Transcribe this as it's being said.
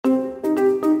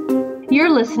You're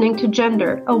listening to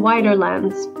Gender, a Wider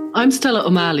Lens. I'm Stella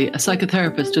O'Malley, a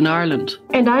psychotherapist in Ireland.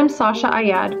 And I'm Sasha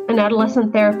Ayad, an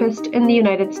adolescent therapist in the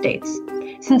United States.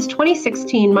 Since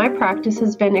 2016, my practice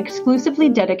has been exclusively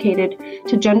dedicated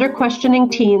to gender questioning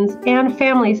teens and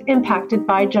families impacted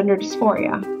by gender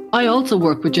dysphoria. I also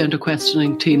work with gender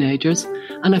questioning teenagers,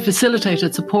 and I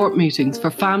facilitated support meetings for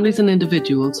families and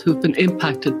individuals who've been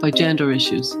impacted by gender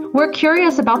issues. We're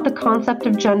curious about the concept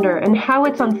of gender and how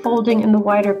it's unfolding in the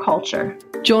wider culture.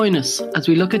 Join us as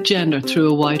we look at gender through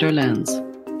a wider lens.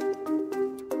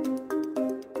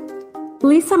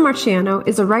 Lisa Marchiano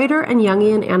is a writer and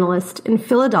Jungian analyst in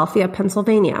Philadelphia,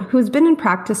 Pennsylvania, who's been in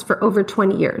practice for over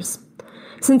 20 years.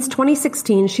 Since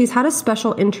 2016, she's had a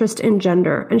special interest in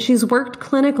gender, and she's worked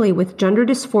clinically with gender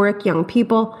dysphoric young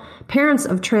people, parents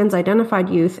of trans-identified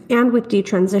youth, and with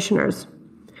detransitioners.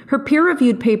 Her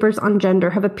peer-reviewed papers on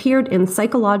gender have appeared in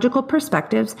Psychological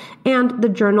Perspectives and the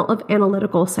Journal of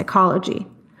Analytical Psychology.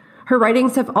 Her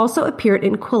writings have also appeared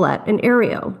in Quillette and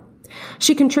Aereo.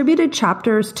 She contributed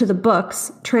chapters to the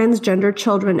books Transgender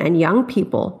Children and Young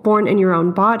People, Born in Your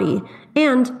Own Body,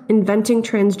 and Inventing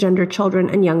Transgender Children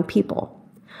and Young People.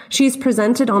 She's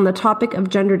presented on the topic of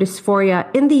gender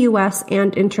dysphoria in the U.S.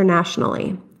 and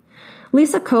internationally.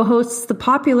 Lisa co-hosts the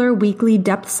popular weekly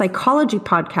depth psychology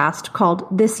podcast called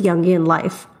This Jungian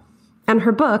Life. And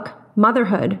her book,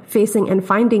 Motherhood, Facing and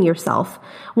Finding Yourself,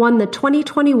 won the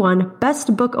 2021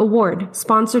 Best Book Award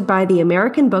sponsored by the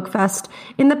American Book Fest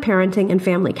in the Parenting and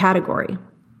Family category.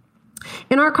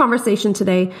 In our conversation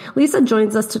today, Lisa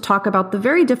joins us to talk about the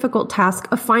very difficult task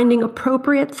of finding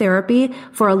appropriate therapy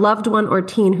for a loved one or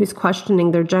teen who's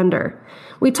questioning their gender.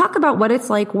 We talk about what it's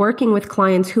like working with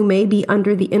clients who may be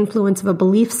under the influence of a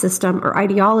belief system or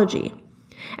ideology.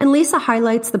 And Lisa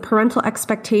highlights the parental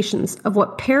expectations of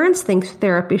what parents think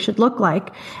therapy should look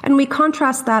like, and we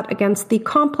contrast that against the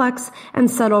complex and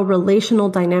subtle relational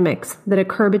dynamics that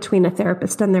occur between a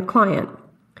therapist and their client.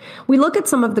 We look at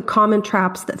some of the common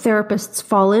traps that therapists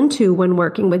fall into when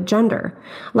working with gender,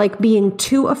 like being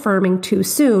too affirming too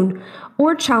soon,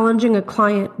 or challenging a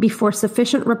client before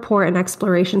sufficient rapport and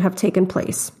exploration have taken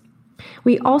place.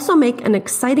 We also make an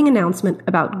exciting announcement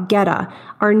about GETA,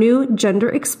 our new Gender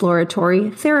Exploratory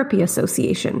Therapy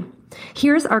Association.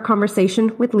 Here's our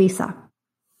conversation with Lisa.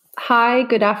 Hi,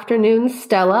 good afternoon,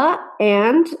 Stella,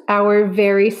 and our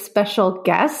very special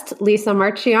guest, Lisa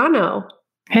Marchiano.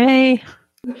 Hey.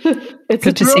 It's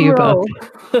good to see you both.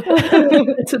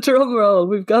 It's a drum roll.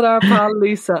 We've got our pal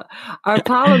Lisa, our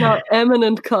pal and our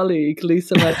eminent colleague,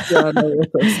 Lisa Marchiano,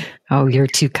 with us. Oh, you're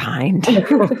too kind.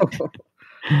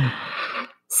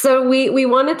 So we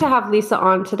wanted to have Lisa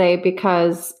on today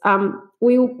because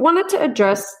we wanted to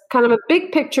address kind of a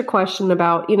big picture question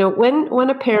about, when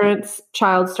a parent's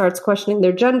child starts questioning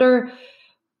their gender,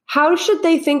 how should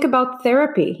they think about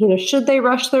therapy? Should they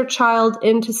rush their child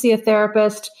in to see a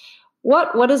therapist?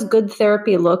 What does good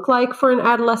therapy look like for an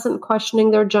adolescent questioning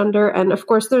their gender? And of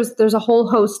course, there's a whole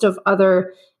host of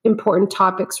other important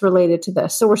topics related to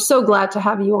this. So we're so glad to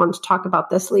have you on to talk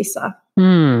about this, Lisa.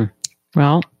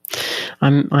 Well,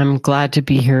 I'm glad to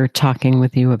be here talking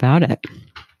with you about it.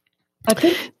 I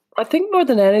think more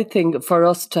than anything, for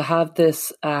us to have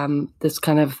this this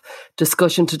kind of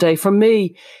discussion today, for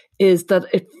me, is that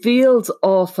it feels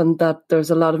often that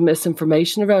there's a lot of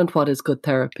misinformation around what is good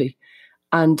therapy.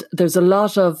 And there's a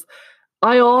lot of,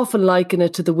 I often liken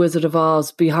it to the Wizard of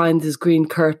Oz behind this green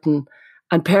curtain.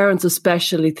 And parents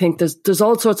especially think there's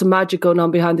all sorts of magic going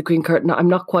on behind the green curtain. I'm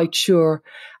not quite sure.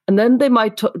 And then they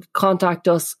might contact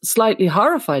us slightly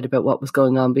horrified about what was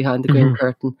going on behind the green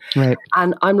curtain. Right.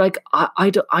 And I'm like, I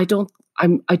don't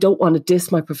want to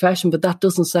diss my profession, but that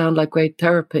doesn't sound like great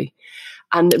therapy.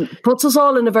 And it puts us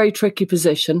all in a very tricky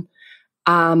position.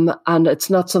 And it's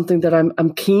not something that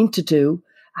I'm keen to do.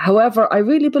 However, I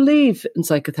really believe in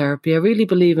psychotherapy. I really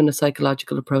believe in a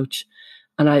psychological approach.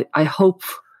 And I hope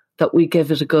that we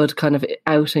give it a good kind of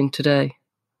outing today.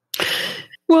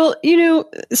 Well,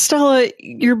 Stella,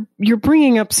 you're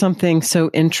bringing up something so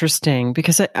interesting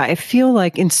because I feel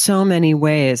like in so many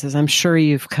ways, as I'm sure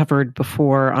you've covered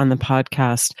before on the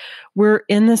podcast, we're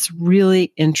in this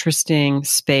really interesting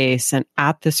space and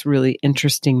at this really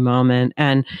interesting moment.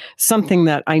 And something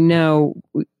that I know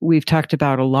we've talked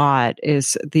about a lot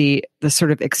is the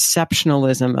sort of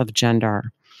exceptionalism of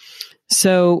gender.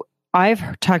 So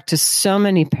I've talked to so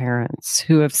many parents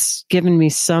who have given me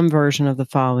some version of the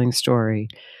following story.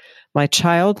 My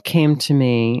child came to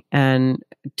me and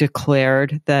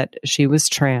declared that she was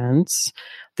trans.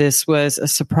 This was a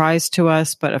surprise to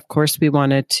us, but of course we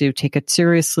wanted to take it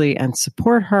seriously and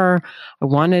support her. I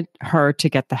wanted her to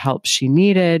get the help she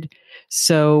needed.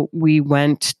 So we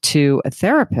went to a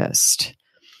therapist.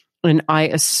 And I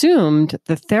assumed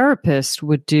the therapist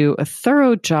would do a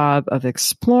thorough job of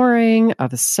exploring,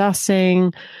 of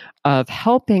assessing, of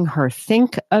helping her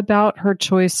think about her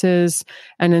choices.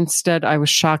 And instead, I was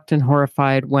shocked and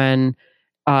horrified when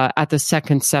at the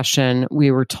second session, we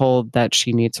were told that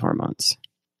she needs hormones.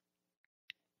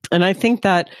 And I think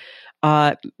that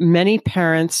many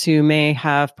parents who may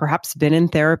have perhaps been in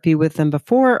therapy with them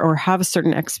before or have a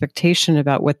certain expectation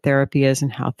about what therapy is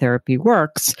and how therapy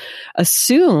works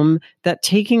assume that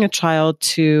taking a child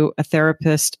to a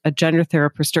therapist, a gender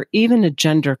therapist, or even a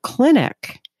gender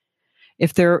clinic,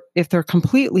 if they're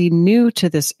completely new to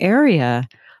this area,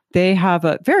 they have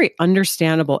a very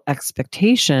understandable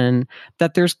expectation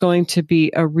that there's going to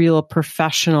be a real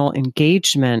professional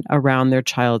engagement around their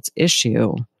child's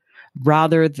issue,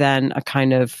 rather than a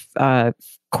kind of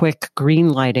quick green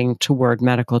lighting toward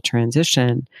medical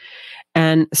transition.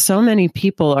 And so many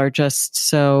people are just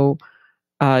so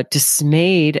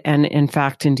dismayed and, in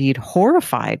fact, indeed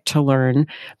horrified to learn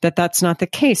that that's not the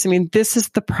case. I mean, this is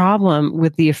the problem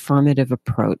with the affirmative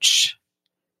approach.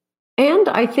 And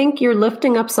I think you're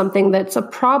lifting up something that's a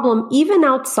problem even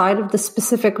outside of the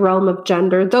specific realm of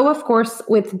gender. Though, of course,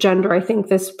 with gender, I think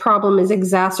this problem is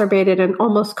exacerbated and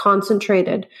almost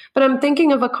concentrated. But I'm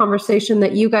thinking of a conversation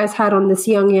that you guys had on This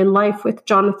Jungian Life with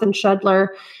Jonathan Shedler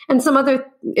and some other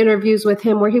interviews with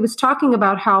him where he was talking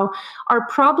about how our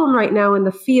problem right now in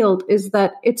the field is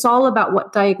that it's all about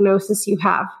what diagnosis you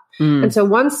have. And so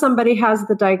once somebody has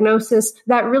the diagnosis,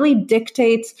 that really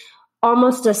dictates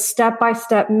almost a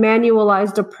step-by-step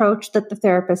manualized approach that the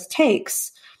therapist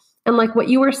takes. And like what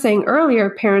you were saying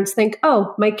earlier, parents think,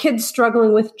 oh, my kid's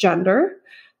struggling with gender.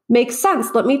 Makes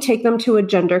sense. Let me take them to a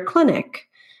gender clinic.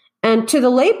 And to the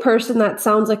layperson, that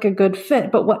sounds like a good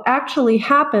fit. But what actually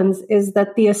happens is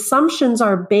that the assumptions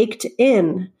are baked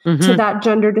in to that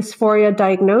gender dysphoria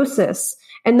diagnosis.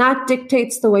 And that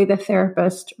dictates the way the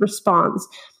therapist responds,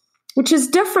 which is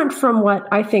different from what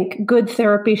I think good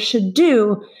therapy should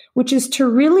do, which is to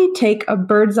really take a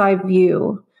bird's eye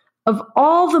view of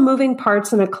all the moving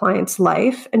parts in a client's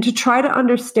life and to try to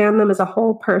understand them as a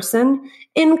whole person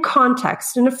in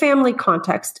context, in a family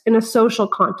context, in a social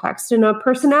context, in a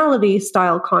personality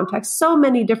style context, so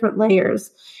many different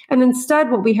layers. And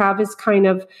instead, what we have is kind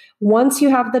of, once you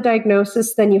have the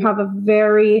diagnosis, then you have a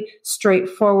very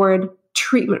straightforward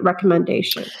treatment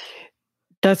recommendation.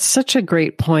 That's such a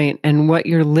great point. And what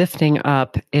you're lifting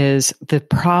up is the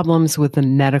problems with the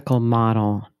medical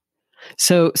model.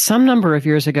 So some number of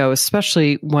years ago,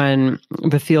 especially when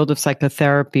the field of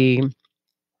psychotherapy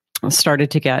started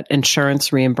to get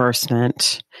insurance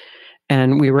reimbursement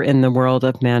and we were in the world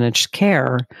of managed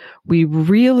care, we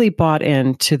really bought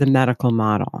into the medical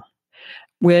model,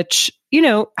 which,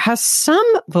 has some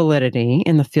validity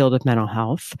in the field of mental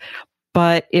health.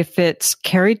 But if it's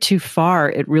carried too far,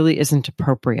 it really isn't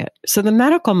appropriate. So the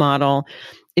medical model,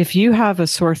 if you have a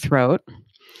sore throat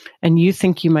and you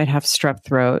think you might have strep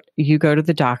throat, you go to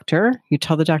the doctor, you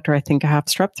tell the doctor, I think I have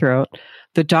strep throat.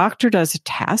 The doctor does a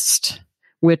test,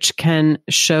 which can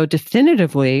show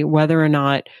definitively whether or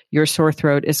not your sore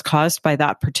throat is caused by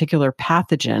that particular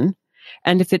pathogen.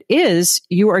 And if it is,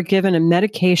 you are given a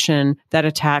medication that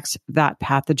attacks that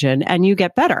pathogen and you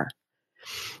get better.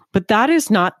 But that is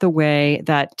not the way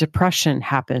that depression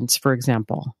happens, for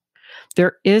example.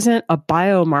 There isn't a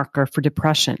biomarker for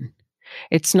depression.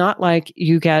 It's not like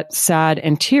you get sad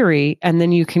and teary and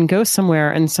then you can go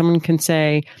somewhere and someone can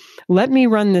say, let me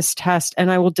run this test and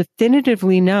I will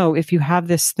definitively know if you have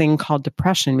this thing called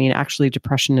depression. I mean, actually,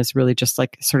 depression is really just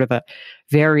like sort of a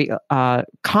very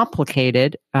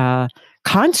complicated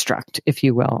construct, if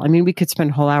you will. I mean, we could spend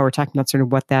a whole hour talking about sort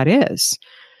of what that is.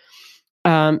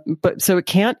 But so it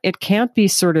can't be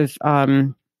sort of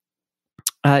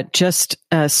just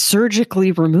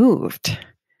surgically removed,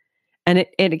 and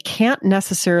it can't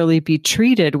necessarily be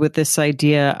treated with this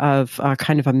idea of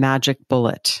kind of a magic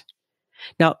bullet.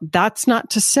 Now, that's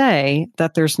not to say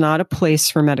that there's not a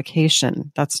place for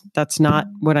medication. That's not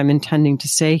what I'm intending to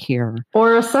say here.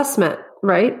 Or assessment,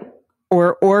 right?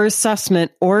 Or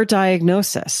assessment or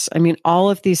diagnosis. I mean, all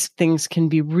of these things can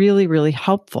be really, really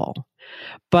helpful.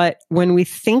 But when we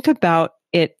think about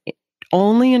it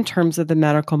only in terms of the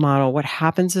medical model, what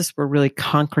happens is we're really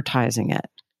concretizing it.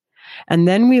 And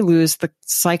then we lose the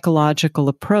psychological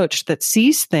approach that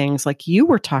sees things like you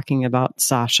were talking about,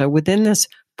 Sasha, within this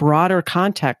broader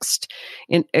context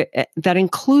that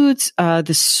includes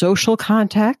the social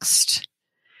context,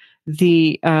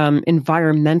 the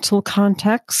environmental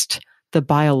context, the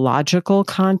biological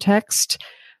context,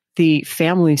 the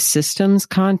family systems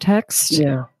context.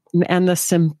 Yeah. And the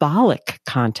symbolic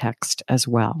context as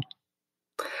well.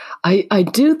 I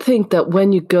do think that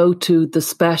when you go to the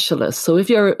specialist, so if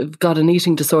you've got an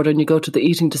eating disorder and you go to the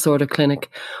eating disorder clinic,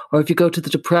 or if you go to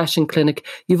the depression clinic,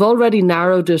 you've already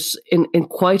narrowed it in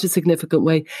quite a significant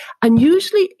way. And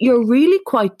usually you're really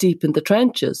quite deep in the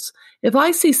trenches. If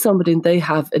I see somebody and they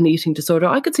have an eating disorder,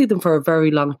 I could see them for a very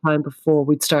long time before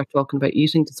we'd start talking about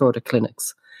eating disorder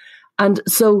clinics. And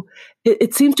so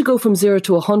it seems to go from 0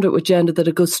 to 100 with gender, that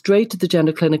it goes straight to the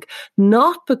gender clinic,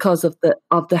 not because of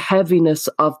the heaviness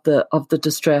of the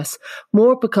distress,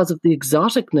 more because of the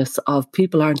exoticness of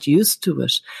people aren't used to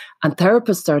it, and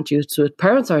therapists aren't used to it,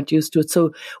 parents aren't used to it.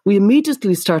 So we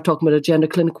immediately start talking about a gender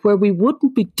clinic where we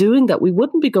wouldn't be doing that. We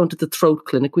wouldn't be going to the throat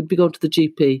clinic. We'd be going to the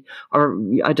GP, or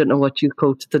I don't know what you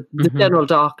go to, the general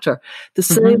doctor. The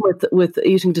same with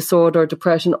eating disorder,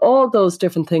 depression, all those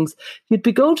different things. You'd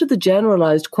be going to the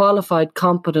generalized, qualified,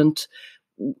 competent,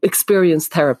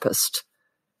 experienced therapist.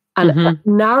 And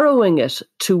narrowing it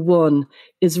to one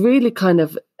is really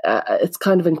it's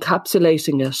kind of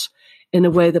encapsulating it in a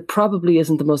way that probably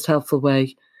isn't the most helpful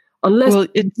way. Unless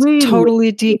it's really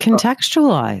totally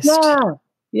decontextualized.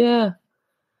 Yeah.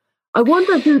 I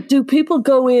wonder, do people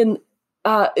go in,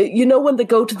 when they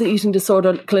go to the eating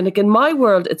disorder clinic? In my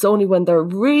world, it's only when they're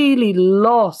really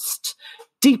lost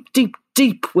deep, deep,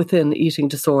 deep within eating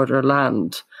disorder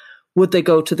land would they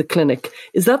go to the clinic.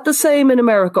 Is that the same in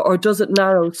America, or does it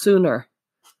narrow sooner?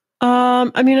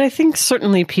 I think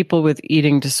certainly people with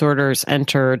eating disorders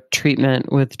enter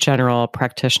treatment with general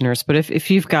practitioners. But if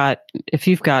you've got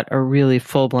a really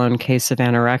full blown case of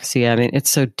anorexia, it's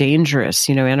so dangerous.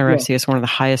 Anorexia is one of the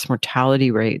highest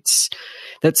mortality rates.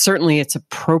 That certainly it's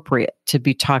appropriate to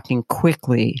be talking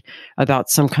quickly about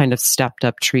some kind of stepped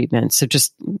up treatment. So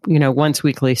just once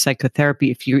weekly psychotherapy.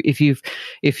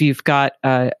 If you've got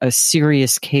a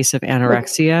serious case of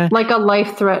anorexia, like a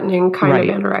life threatening kind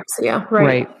of anorexia,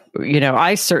 right?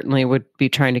 I certainly would be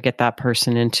trying to get that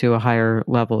person into a higher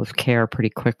level of care pretty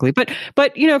quickly. But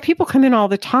people come in all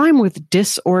the time with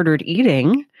disordered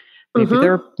eating.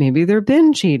 Maybe they're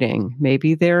binge eating.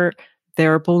 Maybe they're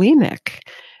bulimic.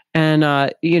 And,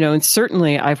 and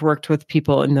certainly I've worked with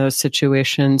people in those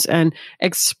situations and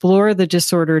explore the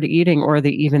disordered eating or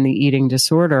even the eating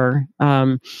disorder,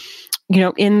 in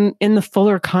the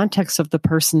fuller context of the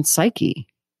person's psyche.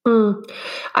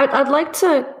 I'd like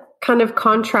to kind of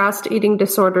contrast eating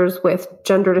disorders with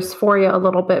gender dysphoria a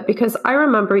little bit, because I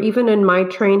remember even in my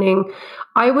training,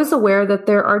 I was aware that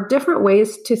there are different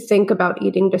ways to think about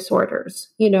eating disorders.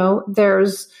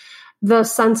 There's the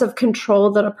sense of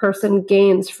control that a person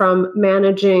gains from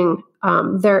managing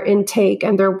their intake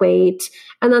and their weight.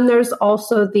 And then there's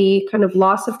also the kind of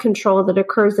loss of control that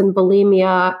occurs in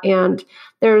bulimia, and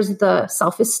there's the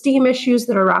self-esteem issues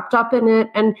that are wrapped up in it.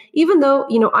 And even though,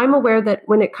 I'm aware that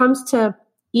when it comes to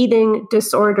eating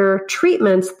disorder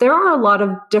treatments, there are a lot of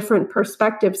different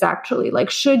perspectives, actually. Like,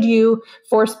 should you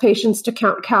force patients to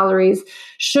count calories?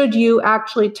 Should you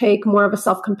actually take more of a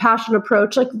self-compassion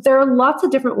approach? Like, there are lots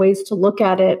of different ways to look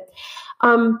at it.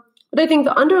 But I think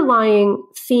the underlying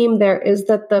theme there is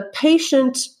that the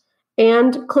patient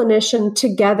and clinician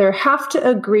together have to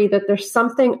agree that there's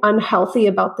something unhealthy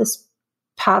about this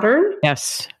pattern.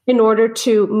 Yes. In order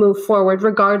to move forward,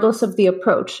 regardless of the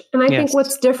approach. And I think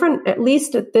what's different, at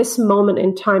least at this moment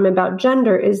in time, about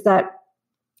gender is that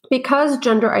because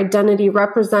gender identity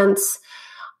represents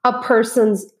a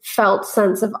person's felt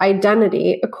sense of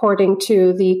identity, according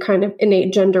to the kind of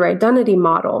innate gender identity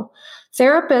model,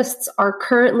 therapists are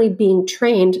currently being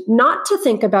trained not to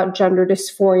think about gender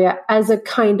dysphoria as a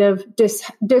kind of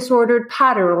disordered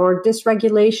pattern or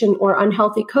dysregulation or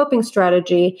unhealthy coping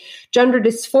strategy. Gender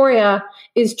dysphoria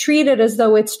is treated as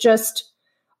though it's just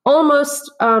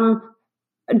almost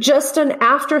just an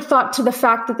afterthought to the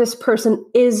fact that this person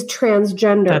is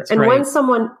transgender. That's and right. When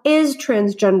someone is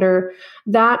transgender,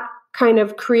 that kind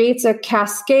of creates a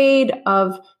cascade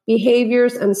of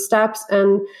behaviors and steps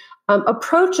and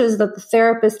approaches that the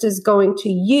therapist is going to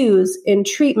use in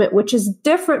treatment, which is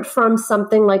different from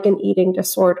something like an eating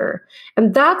disorder.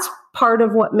 And that's part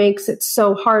of what makes it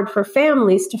so hard for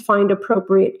families to find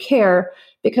appropriate care,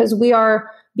 because we are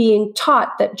being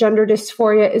taught that gender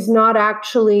dysphoria is not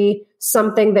actually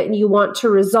something that you want to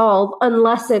resolve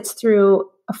unless it's through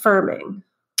affirming.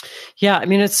 Yeah,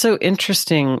 it's so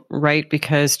interesting, right?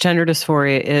 Because gender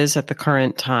dysphoria is at the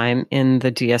current time in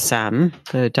the DSM,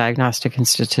 the Diagnostic and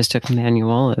Statistical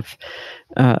Manual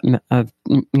of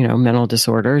mental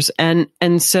disorders, and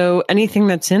so anything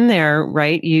that's in there,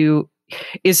 right,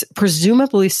 is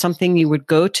presumably something you would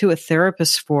go to a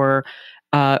therapist for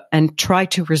and try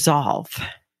to resolve.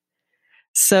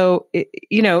 So,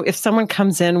 if someone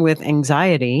comes in with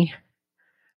anxiety,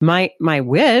 my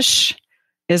wish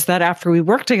is that after we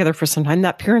work together for some time,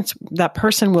 that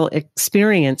person will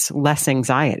experience less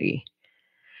anxiety.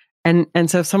 And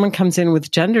so if someone comes in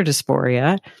with gender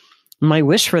dysphoria, my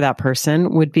wish for that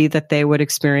person would be that they would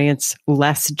experience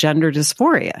less gender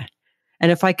dysphoria.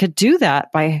 And if I could do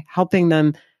that by helping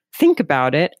them think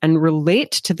about it and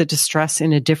relate to the distress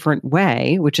in a different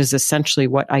way, which is essentially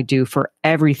what I do for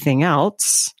everything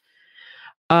else,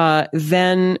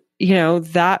 then,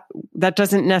 that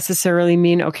doesn't necessarily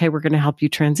mean, okay, we're going to help you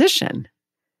transition.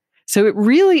 So it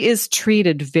really is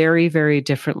treated very, very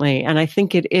differently. And I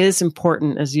think it is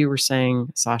important, as you were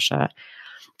saying, Sasha,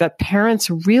 that parents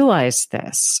realize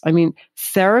this. I mean,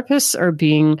 therapists are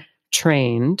being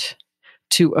trained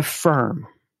to affirm.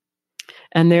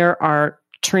 And there are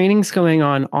trainings going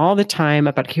on all the time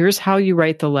about here's how you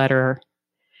write the letter.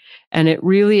 And it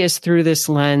really is through this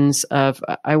lens of,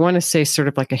 I want to say sort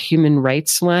of like a human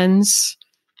rights lens,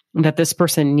 that this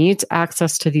person needs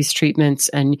access to these treatments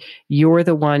and you're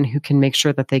the one who can make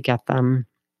sure that they get them.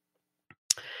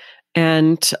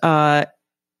 And,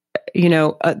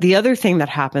 the other thing that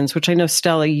happens, which I know,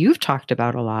 Stella, you've talked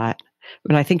about a lot,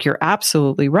 and I think you're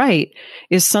absolutely right,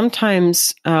 is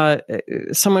sometimes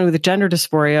someone with a gender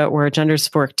dysphoria or a gender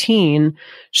dysphoric teen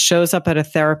shows up at a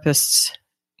therapist's,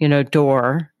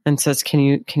 door and says, can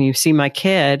you see my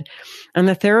kid? And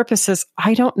the therapist says,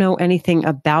 I don't know anything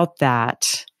about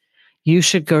that. You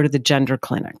should go to the gender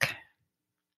clinic.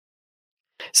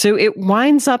 So it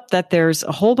winds up that there's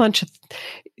a whole bunch of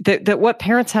that what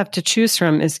parents have to choose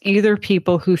from is either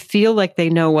people who feel like they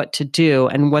know what to do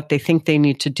and what they think they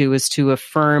need to do is to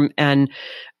affirm and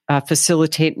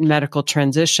facilitate medical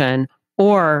transition,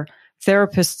 or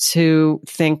therapists who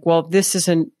think, well, this is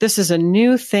a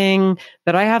new thing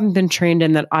that I haven't been trained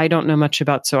in, that I don't know much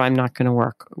about, so I'm not going to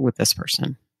work with this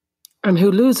person. And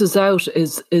who loses out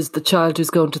is the child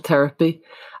who's going to therapy,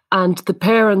 and the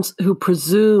parents who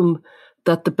presume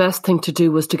that the best thing to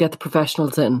do was to get the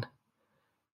professionals in.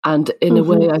 And in a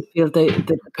way, I feel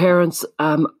the parents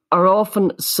are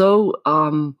often so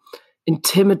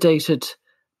intimidated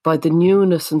by the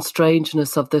newness and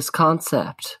strangeness of this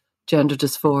concept, gender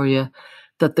dysphoria,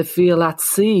 that they feel at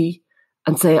sea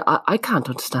and say, I can't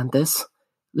understand this.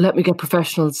 Let me get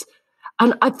professionals.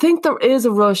 And I think there is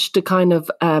a rush to kind of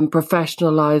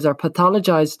professionalize or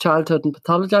pathologize childhood and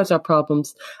pathologize our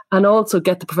problems, and also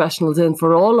get the professionals in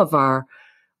for all of our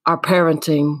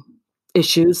parenting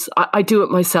issues. I do it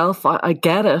myself. I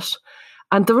get it.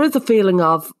 And there is a feeling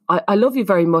of, I love you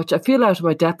very much. I feel out of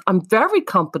my depth. I'm very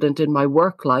competent in my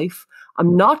work life.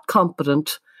 I'm not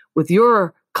competent with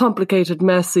your complicated,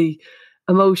 messy,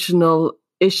 emotional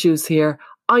issues here.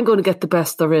 I'm going to get the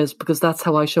best there is because that's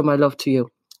how I show my love to you.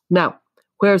 Now,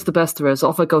 where's the best there is?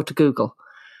 Off I go to Google.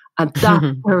 And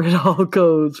that's where it all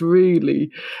goes, really.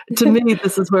 To me,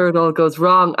 this is where it all goes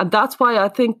wrong. And that's why I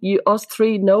think us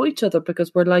three know each other,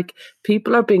 because we're like,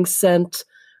 people are being sent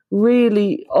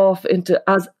really off into,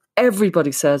 as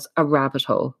everybody says, a rabbit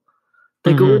hole.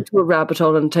 They go into a rabbit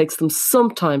hole and it takes them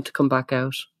some time to come back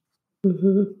out.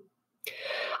 Mm-hmm.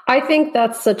 I think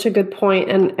that's such a good point.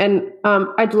 And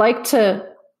I'd like to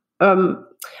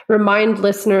remind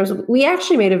listeners, we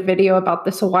actually made a video about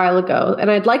this a while ago,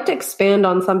 and I'd like to expand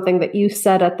on something that you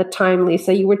said at the time,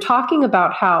 Lisa. You were talking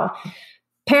about how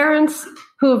parents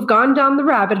who have gone down the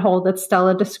rabbit hole that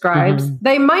Stella describes,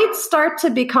 they might start to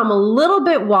become a little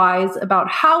bit wise about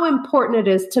how important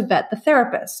it is to vet the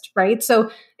therapist, right? So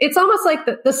it's almost like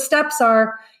the steps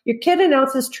are, your kid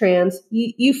announces trans,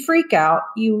 you freak out,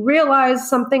 you realize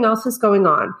something else is going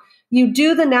on. You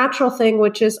do the natural thing,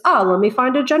 which is, let me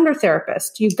find a gender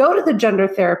therapist. You go to the gender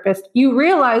therapist. You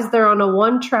realize they're on a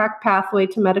one-track pathway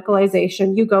to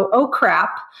medicalization. You go, oh,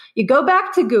 crap. You go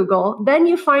back to Google. Then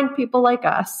you find people like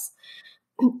us.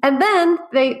 And then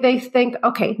they think,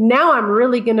 okay, now I'm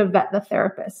really going to vet the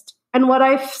therapist. And what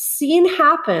I've seen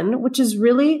happen, which is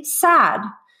really sad,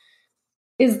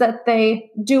 is that they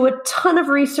do a ton of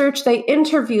research. They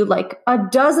interview like a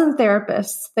dozen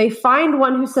therapists. They find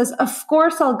one who says, of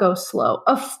course I'll go slow.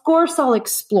 Of course I'll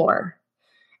explore.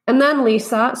 And then,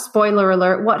 Lisa, spoiler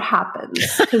alert, what happens?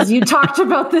 Because you talked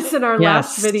about this in our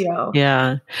last video.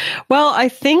 Yeah. Well, I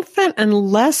think that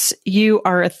unless you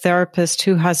are a therapist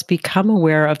who has become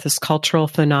aware of this cultural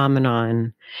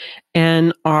phenomenon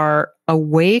and are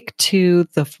awake to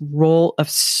the role of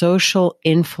social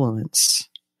influence,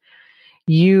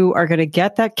 you are going to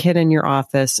get that kid in your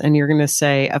office and you're going to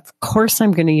say, of course,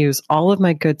 I'm going to use all of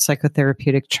my good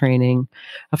psychotherapeutic training.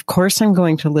 Of course, I'm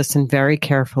going to listen very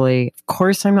carefully. Of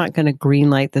course, I'm not going to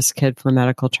greenlight this kid for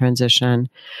medical transition.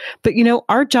 But,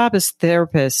 our job as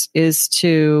therapists is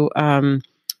to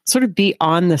sort of be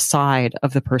on the side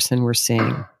of the person we're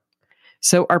seeing.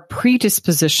 So our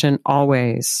predisposition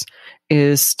always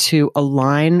is to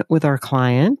align with our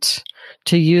client,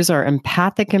 to use our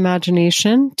empathic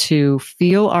imagination to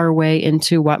feel our way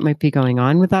into what might be going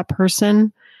on with that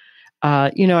person.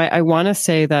 I want to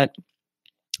say that,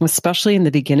 especially in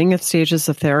the beginning of stages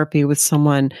of therapy with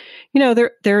someone,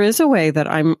 there is a way that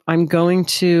I'm going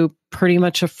to pretty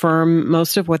much affirm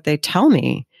most of what they tell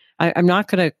me. I'm not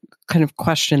going to kind of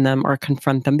question them or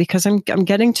confront them because I'm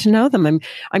getting to know them.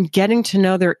 I'm getting to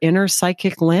know their inner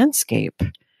psychic landscape.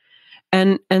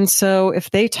 And so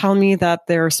if they tell me that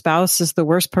their spouse is the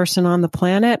worst person on the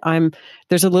planet,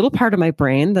 there's a little part of my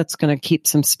brain that's going to keep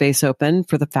some space open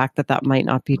for the fact that that might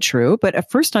not be true. But at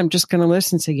first I'm just going to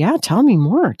listen and say, yeah, tell me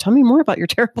more about your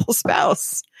terrible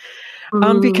spouse.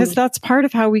 Because that's part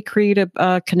of how we create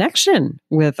a connection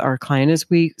with our client is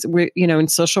we, in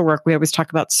social work, we always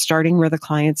talk about starting where the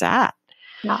client's at.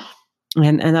 Yeah.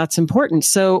 And that's important.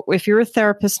 So if you're a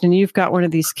therapist and you've got one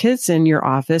of these kids in your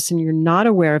office and you're not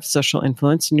aware of social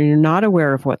influence and you're not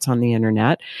aware of what's on the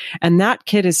internet, and that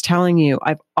kid is telling you,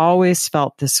 I've always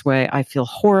felt this way. I feel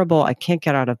horrible. I can't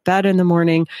get out of bed in the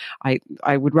morning. I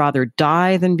would rather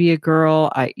die than be a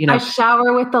girl. I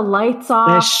shower with the lights off.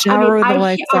 I've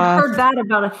heard that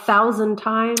about 1,000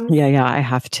 times. Yeah, I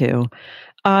have to.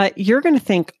 You're going to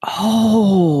think,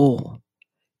 oh,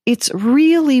 it's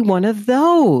really one of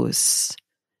those.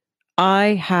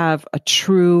 I have a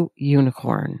true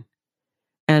unicorn,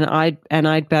 and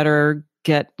I'd better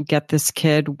get this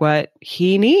kid what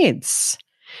he needs.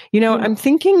 I'm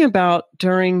thinking about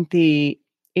during the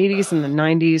 80s and the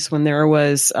 90s when there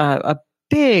was a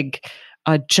big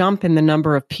jump in the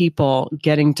number of people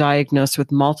getting diagnosed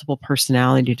with multiple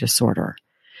personality disorder.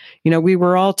 We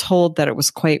were all told that it was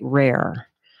quite rare.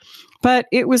 But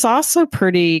it was also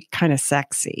pretty kind of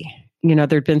sexy.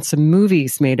 There'd been some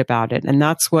movies made about it, and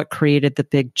that's what created the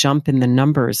big jump in the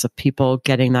numbers of people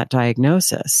getting that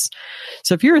diagnosis.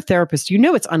 So if you're a therapist,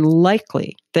 it's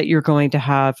unlikely that you're going to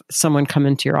have someone come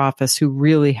into your office who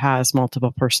really has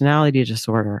multiple personality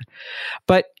disorder.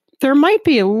 But there might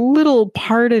be a little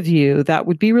part of you that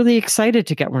would be really excited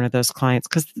to get one of those clients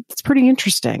because it's pretty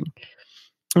interesting.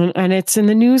 And it's in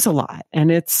the news a lot, and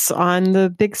it's on the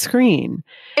big screen.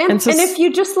 And if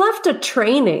you just left a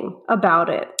training about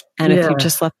it. And if you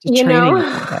just left a training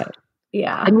about it.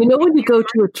 Yeah. And when you go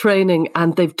to a training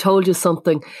and they've told you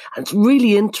something and it's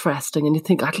really interesting and you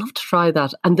think, I'd love to try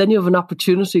that. And then you have an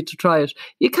opportunity to try it.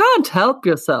 You can't help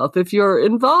yourself. If you're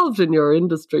involved in your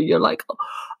industry, you're like,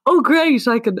 oh, great.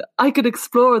 I could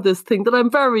explore this thing that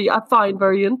I find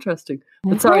very interesting.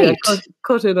 But sorry, right. I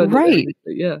cut in on right.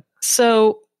 Yeah.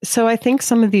 So I think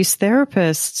some of these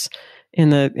therapists in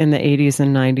the 80s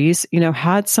and 90s,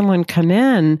 had someone come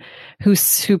in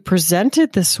who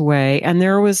presented this way, and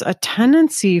there was a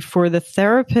tendency for the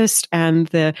therapist and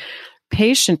the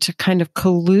patient to kind of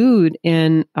collude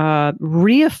in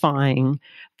reifying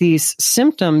these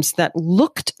symptoms that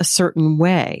looked a certain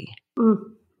way.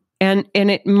 And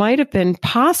it might have been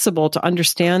possible to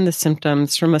understand the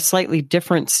symptoms from a slightly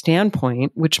different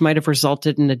standpoint, which might have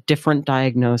resulted in a different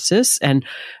diagnosis and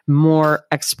more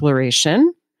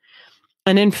exploration.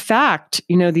 And in fact,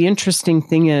 the interesting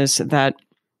thing is that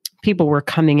people were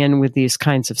coming in with these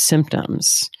kinds of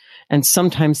symptoms, and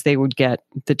sometimes they would get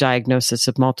the diagnosis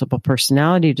of multiple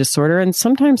personality disorder, and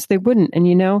sometimes they wouldn't. And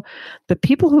the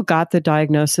people who got the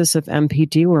diagnosis of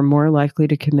MPD were more likely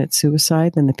to commit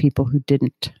suicide than the people who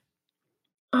didn't.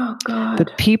 Oh, God.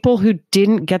 The people who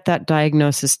didn't get that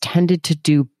diagnosis tended to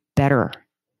do better,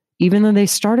 even though they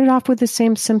started off with the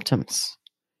same symptoms.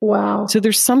 Wow. So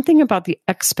there's something about the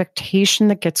expectation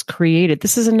that gets created.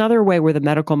 This is another way where the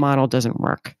medical model doesn't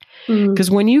work.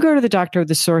 Because when you go to the doctor with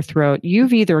a sore throat,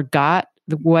 you've either got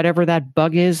whatever that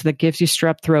bug is that gives you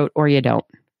strep throat or you don't.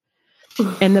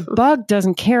 And the bug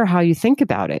doesn't care how you think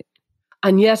about it.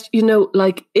 And yet,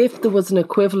 if there was an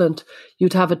equivalent,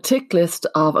 you'd have a tick list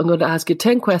of, I'm going to ask you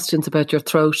 10 questions about your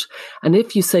throat. And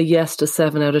if you say yes to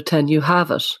 7 out of 10, you have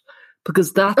it.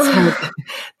 Because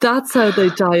that's how they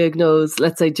diagnose,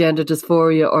 let's say, gender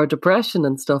dysphoria or depression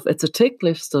and stuff. It's a tick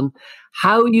list, and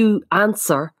how you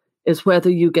answer is whether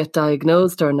you get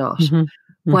diagnosed or not.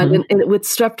 While with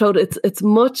strep throat, it's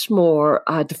much more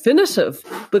definitive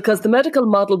because the medical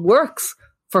model works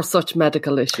for such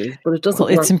medical issues, but it doesn't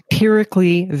work. It's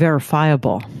empirically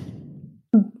verifiable.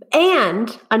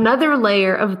 And another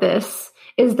layer of this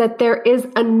is that there is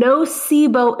a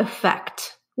nocebo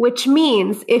effect, which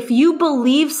means if you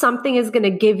believe something is going to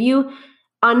give you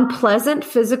unpleasant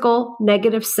physical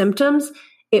negative symptoms,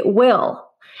 it will.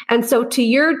 And so to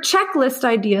your checklist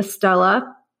idea,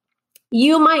 Stella,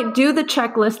 you might do the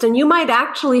checklist and you might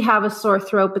actually have a sore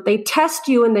throat, but they test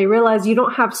you and they realize you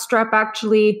don't have strep.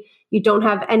 Actually, you don't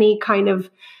have any kind of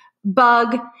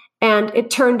bug, and it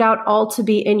turned out all to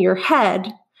be in your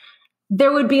head.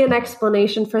 There would be an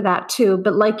explanation for that too.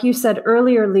 But like you said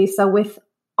earlier, Lisa, with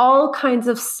all kinds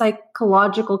of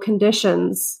psychological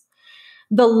conditions,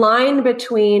 the line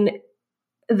between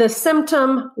the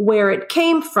symptom, where it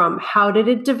came from, how did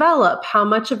it develop, how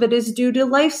much of it is due to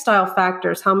lifestyle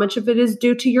factors, how much of it is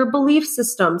due to your belief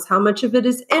systems, how much of it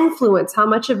is influence, how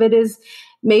much of it is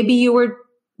maybe you were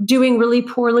doing really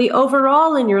poorly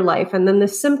overall in your life and then the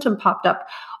symptom popped up.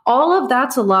 All of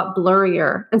that's a lot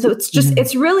blurrier. And so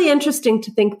it's really interesting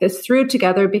to think this through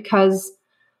together, because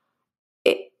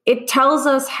it tells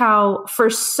us how for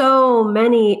so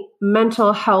many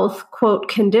mental health, quote,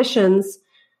 conditions,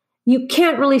 you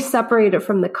can't really separate it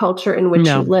from the culture in which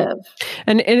you live.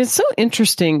 And it's so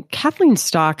interesting. Kathleen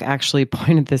Stock actually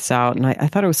pointed this out, and I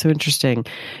thought it was so interesting.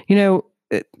 You know,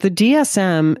 the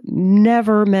DSM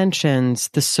never mentions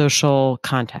the social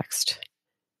context.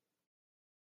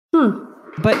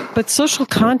 But social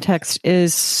context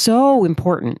is so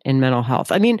important in mental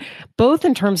health. I mean, both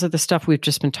in terms of the stuff we've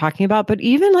just been talking about, but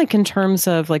even like in terms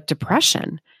of like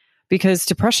depression, because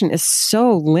depression is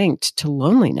so linked to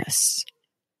loneliness.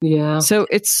 Yeah. So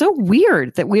it's so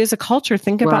weird that we as a culture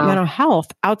think about mental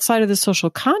health outside of the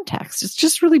social context. It's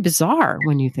just really bizarre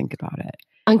when you think about it.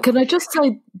 And can I just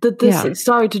say that this,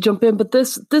 sorry to jump in, but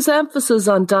this emphasis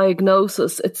on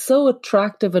diagnosis, it's so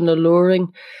attractive and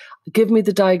alluring. Give me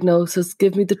the diagnosis,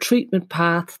 give me the treatment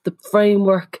path, the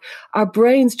framework. Our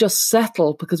brains just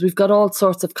settle because we've got all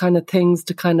sorts of kind of things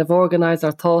to kind of organize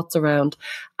our thoughts around.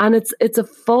 And it's a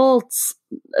falseness.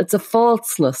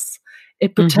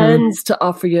 It pretends to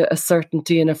offer you a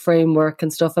certainty and a framework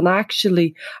and stuff. And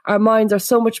actually, our minds are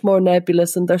so much more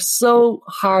nebulous and they're so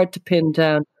hard to pin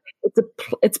down.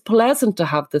 It's pleasant to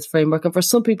have this framework. And for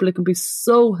some people, it can be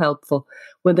so helpful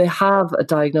when they have a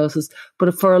diagnosis.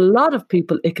 But for a lot of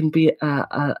people, it can be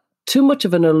too much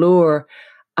of an allure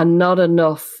and not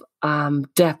enough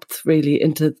depth really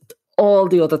into all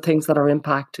the other things that are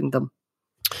impacting them.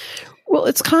 Well,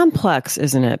 it's complex,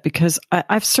 isn't it? Because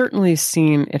I've certainly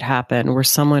seen it happen where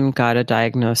someone got a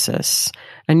diagnosis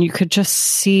and you could just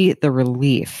see the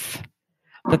relief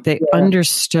that they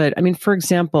understood. I mean, for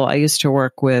example, I used to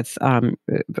work with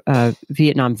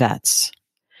Vietnam vets.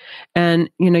 And,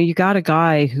 you know, you got a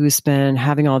guy who's been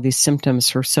having all these symptoms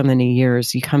for so many years.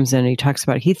 He comes in and he talks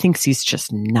about it. He thinks he's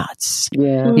just nuts.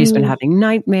 Yeah. He's been having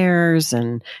nightmares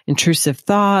and intrusive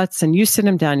thoughts. And you sit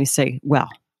him down and you say, well,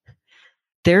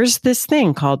 there's this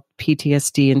thing called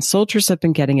PTSD, and soldiers have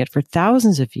been getting it for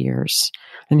thousands of years.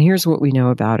 And here's what we know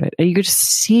about it. And you could just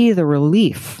see the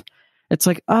relief. It's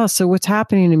like, oh, so what's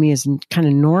happening to me is kind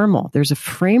of normal. There's a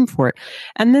frame for it.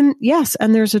 And then, yes,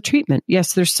 and there's a treatment.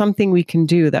 Yes, there's something we can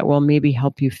do that will maybe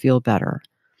help you feel better.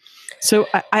 So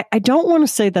I don't want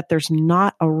to say that there's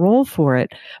not a role for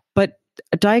it, but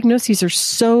diagnoses are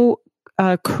so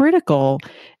critical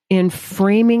in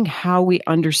framing how we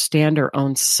understand our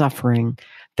own suffering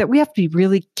that we have to be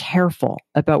really careful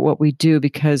about what we do,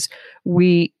 because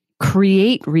we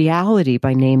create reality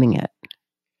by naming it.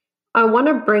 I want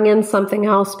to bring in something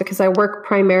else because I work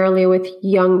primarily with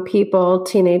young people,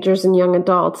 teenagers and young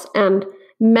adults. And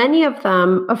many of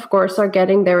them, of course, are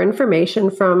getting their information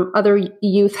from other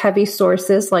youth-heavy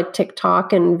sources like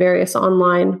TikTok and various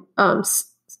online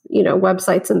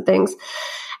websites and things.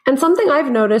 And something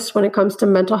I've noticed when it comes to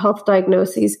mental health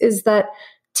diagnoses is that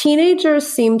teenagers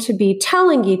seem to be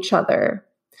telling each other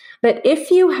that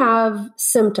if you have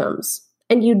symptoms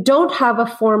and you don't have a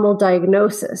formal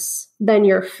diagnosis, then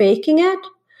you're faking it,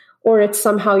 or it's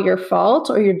somehow your fault,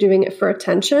 or you're doing it for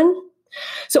attention.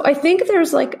 So I think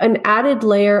there's like an added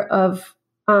layer of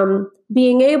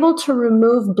being able to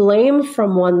remove blame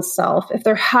from oneself if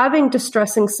they're having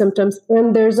distressing symptoms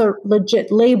and there's a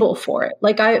legit label for it.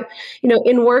 Like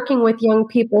in working with young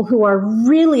people who are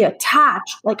really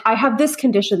attached, like I have this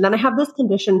condition, then I have this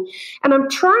condition, and I'm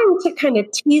trying to kind of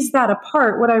tease that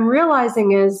apart. What I'm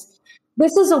realizing is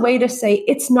this is a way to say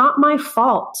it's not my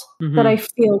fault that I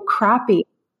feel crappy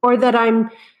or that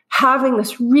I'm having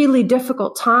this really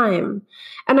difficult time.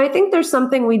 And I think there's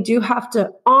something we do have to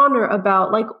honor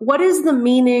about, like, what is the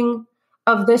meaning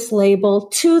of this label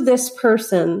to this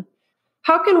person?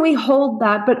 How can we hold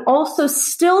that, but also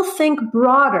still think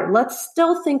broader? Let's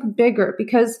still think bigger,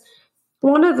 because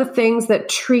one of the things that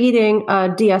treating a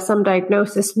DSM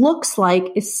diagnosis looks like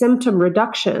is symptom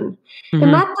reduction.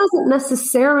 And that doesn't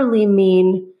necessarily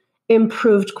mean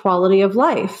improved quality of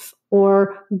life.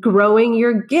 or growing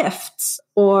your gifts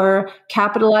or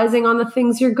capitalizing on the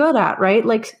things you're good at, right?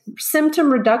 Like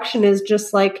symptom reduction is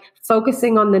just like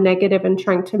focusing on the negative and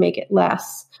trying to make it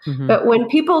less. Mm-hmm. But when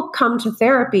people come to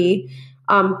therapy,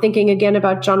 thinking again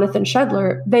about Jonathan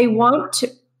Shedler, they want to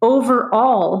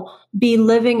overall be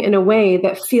living in a way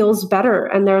that feels better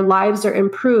and their lives are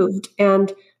improved.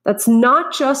 And that's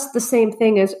not just the same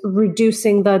thing as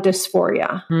reducing the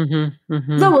dysphoria. Mm-hmm,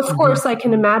 mm-hmm, Though, of course, I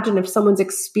can imagine if someone's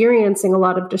experiencing a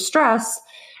lot of distress,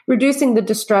 reducing the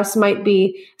distress might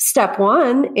be step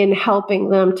one in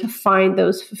helping them to find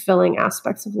those fulfilling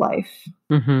aspects of life.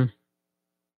 Mm-hmm.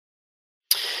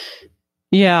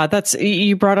 Yeah,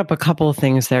 you brought up a couple of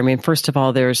things there. I mean, first of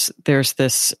all, there's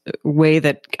this way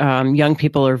that young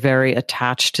people are very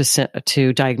attached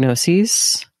to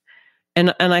diagnoses.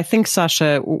 And I think,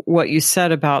 Sasha, what you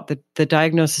said about the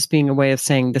diagnosis being a way of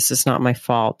saying this is not my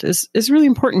fault is really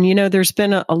important. You know, there's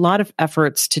been a lot of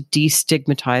efforts to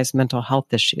destigmatize mental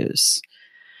health issues.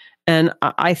 And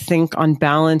I think on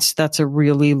balance, that's a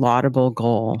really laudable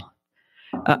goal.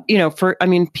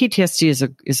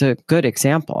 PTSD is a good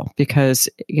example because,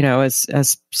 you know,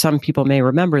 as some people may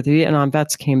remember, the Vietnam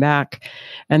vets came back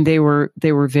and they were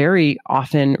very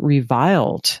often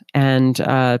reviled, and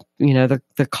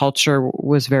the culture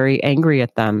was very angry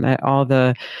at them, at all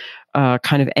the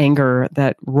kind of anger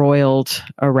that roiled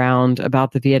around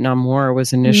about the Vietnam War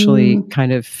was initially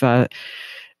kind of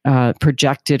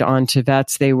projected onto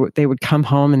vets. They would come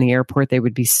home in the airport, they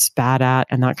would be spat at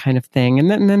and that kind of thing. And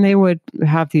then they would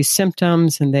have these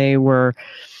symptoms and they were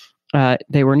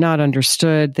not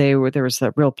understood. There was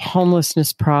that real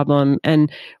homelessness problem.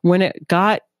 And when it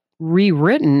got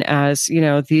rewritten as, you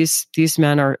know, these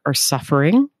men are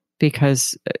suffering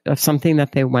because of something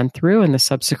that they went through and the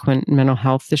subsequent mental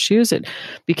health issues, it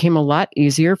became a lot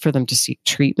easier for them to seek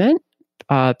treatment.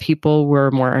 People were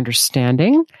more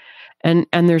understanding. And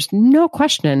there's no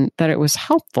question that it was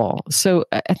helpful. So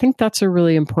I think that's a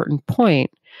really important point.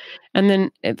 And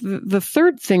then the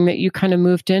third thing that you kind of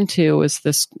moved into was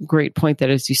this great point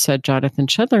that, as you said, Jonathan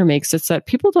Shedler makes. It's that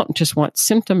people don't just want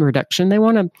symptom reduction. They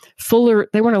want to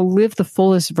live the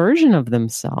fullest version of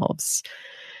themselves.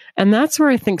 And that's where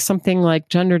I think something like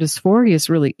gender dysphoria is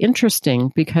really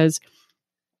interesting, because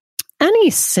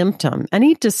any symptom,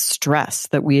 any distress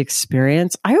that we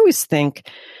experience, I always think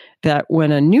that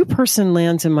when a new person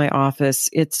lands in my office,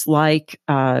 it's like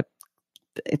the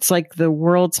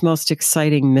world's most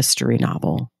exciting mystery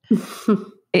novel.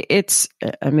 It's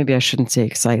maybe I shouldn't say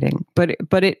exciting,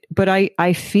 but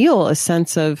I feel a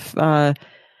sense of I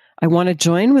want to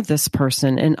join with this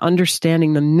person in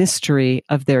understanding the mystery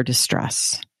of their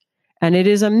distress, and it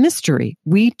is a mystery.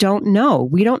 We don't know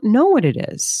what it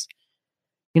is.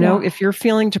 You know, if you're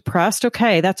feeling depressed,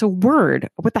 okay, that's a word.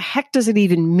 What the heck does it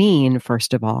even mean,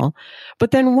 first of all?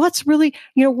 But then what's really,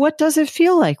 you know, what does it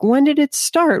feel like? When did it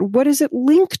start? What is it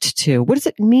linked to? What does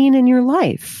it mean in your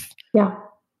life? Yeah.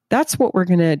 That's what we're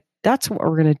going to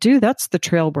do. That's the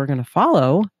trail we're going to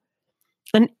follow.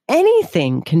 And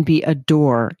anything can be a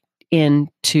door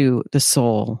into the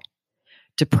soul.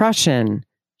 Depression,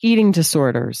 eating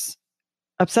disorders,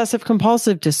 obsessive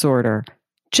compulsive disorder,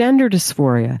 gender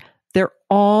dysphoria. They're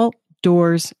all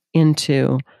doors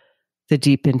into the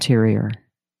deep interior.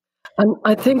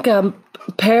 I think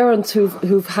parents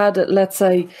who've had, let's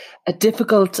say, a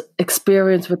difficult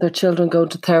experience with their children going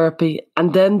to therapy,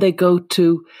 and then they go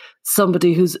to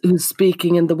somebody who's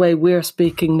speaking in the way we're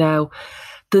speaking now,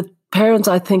 the parents,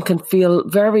 I think, can feel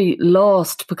very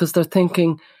lost because they're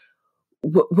thinking,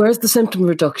 where's the symptom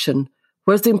reduction?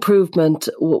 Where's the improvement?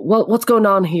 What's going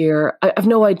on here? I have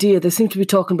no idea. They seem to be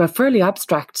talking about fairly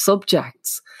abstract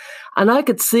subjects. And I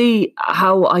could see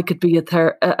how I could be a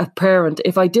parent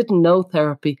if I didn't know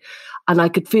therapy, and I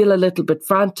could feel a little bit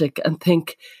frantic and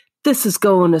think, this is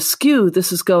going askew.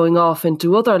 This is going off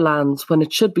into other lands when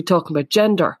it should be talking about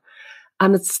gender.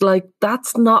 And it's like,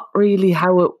 that's not really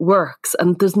how it works.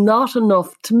 And there's not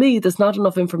enough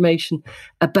information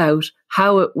about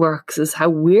how it works as how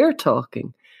we're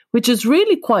talking, which is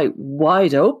really quite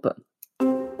wide open.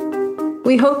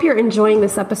 We hope you're enjoying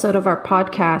this episode of our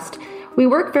podcast. We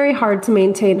work very hard to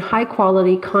maintain high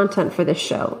quality content for this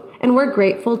show, and we're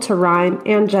grateful to Rhyme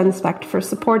and GenSpect for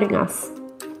supporting us.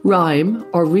 Rhyme,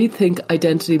 or Rethink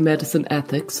Identity Medicine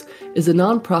Ethics, is a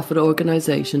non-profit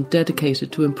organisation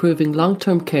dedicated to improving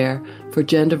long-term care for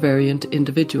gender-variant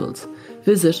individuals.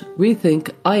 Visit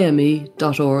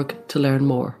rethinkime.org to learn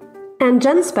more. And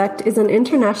GenSpect is an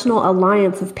international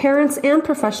alliance of parents and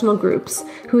professional groups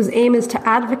whose aim is to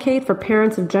advocate for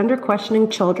parents of gender-questioning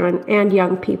children and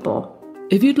young people.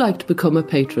 If you'd like to become a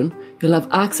patron, you'll have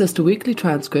access to weekly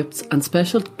transcripts and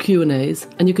special Q&As,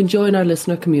 and you can join our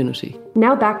listener community.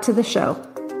 Now back to the show.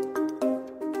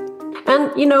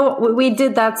 And, you know, we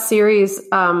did that series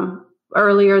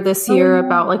earlier this year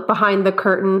about like behind the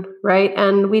curtain, right?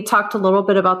 And we talked a little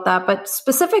bit about that, but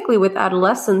specifically with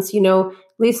adolescents, you know,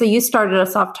 Lisa, you started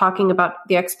us off talking about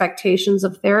the expectations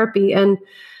of therapy. And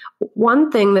one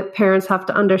thing that parents have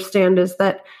to understand is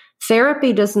that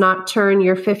therapy does not turn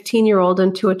your 15-year-old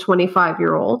into a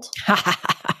 25-year-old.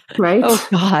 Right? Oh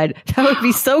God, that would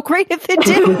be so great if it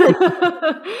did.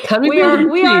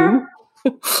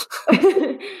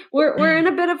 We're in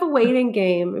a bit of a waiting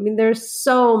game. I mean, there's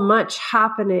so much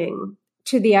happening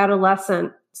to the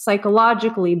adolescent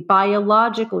psychologically,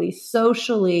 biologically,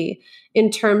 socially,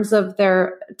 in terms of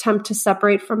their attempt to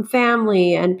separate from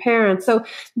family and parents. So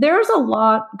there's a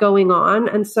lot going on.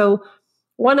 And so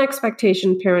one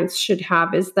expectation parents should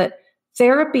have is that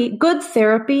good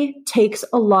therapy takes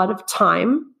a lot of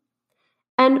time.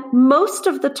 And most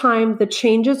of the time, the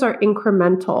changes are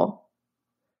incremental.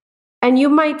 And you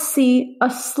might see a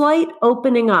slight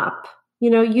opening up. You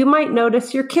know, you might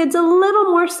notice your kid's a little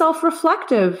more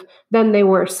self-reflective than they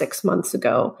were 6 months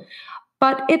ago.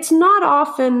 But it's not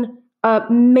often a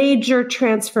major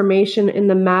transformation in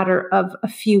the matter of a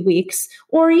few weeks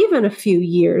or even a few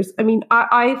years. I mean,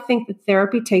 I think that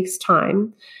therapy takes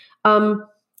time. And,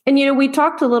 you know, we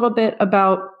talked a little bit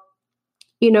about,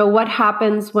 you know, what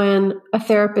happens when a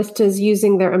therapist is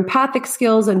using their empathic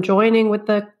skills and joining with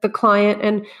the client.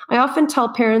 And I often tell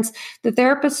parents the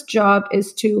therapist's job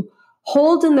is to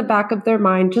hold in the back of their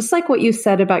mind, just like what you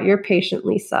said about your patient,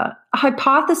 Lisa, a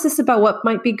hypothesis about what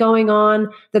might be going on,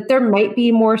 that there might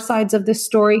be more sides of this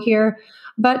story here,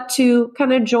 but to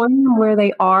kind of join them where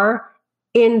they are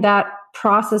in that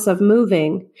process of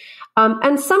moving.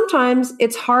 And sometimes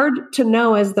it's hard to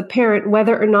know as the parent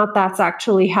whether or not that's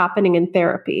actually happening in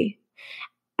therapy.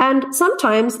 And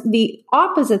sometimes the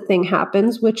opposite thing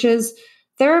happens, which is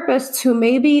therapists who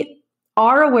maybe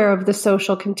are aware of the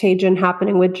social contagion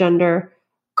happening with gender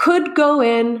could go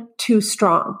in too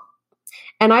strong.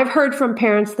 And I've heard from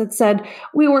parents that said,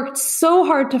 we worked so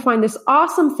hard to find this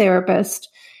awesome therapist,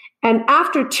 and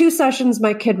after 2 sessions,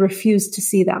 my kid refused to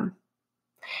see them.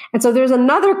 And so there's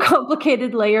another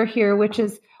complicated layer here, which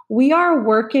is we are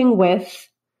working with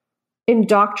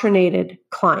indoctrinated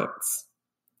clients.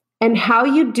 And how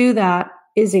you do that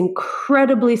is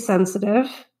incredibly sensitive.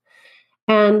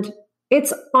 And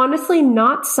it's honestly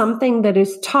not something that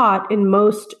is taught in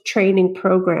most training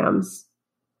programs.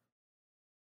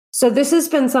 So this has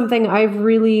been something I've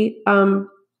really,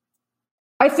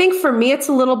 I think for me, it's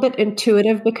a little bit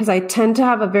intuitive because I tend to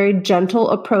have a very gentle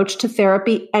approach to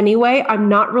therapy anyway. I'm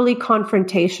not really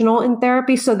confrontational in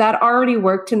therapy, so that already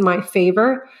worked in my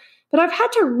favor. But I've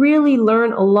had to really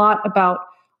learn a lot about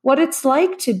what it's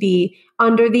like to be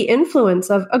under the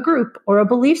influence of a group or a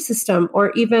belief system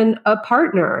or even a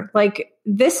partner. Like,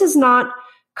 this is not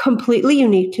completely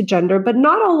unique to gender, but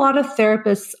not a lot of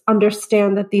therapists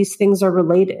understand that these things are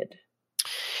related.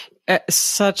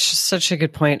 Such a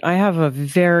good point. I have a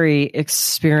very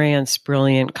experienced,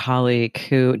 brilliant colleague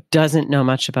who doesn't know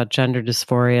much about gender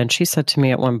dysphoria. And she said to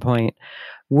me at one point,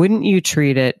 wouldn't you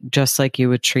treat it just like you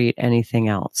would treat anything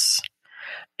else?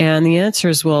 And the answer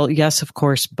is, well, yes, of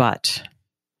course, but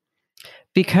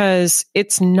because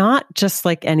it's not just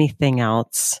like anything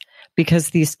else, because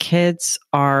these kids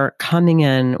are coming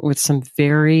in with some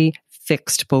very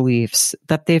fixed beliefs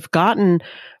that they've gotten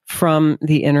from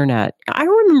the internet. I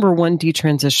remember one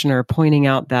detransitioner pointing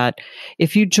out that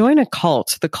if you join a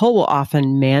cult, the cult will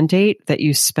often mandate that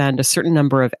you spend a certain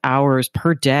number of hours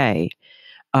per day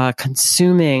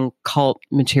consuming cult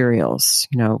materials,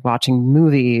 you know, watching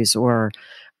movies or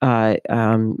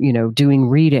doing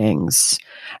readings.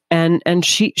 And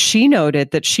she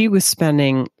noted that she was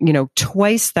spending,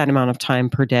 twice that amount of time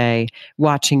per day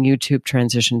watching YouTube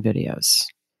transition videos.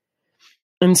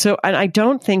 And so, and I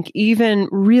don't think even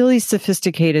really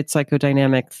sophisticated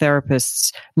psychodynamic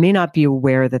therapists may not be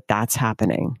aware that that's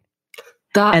happening.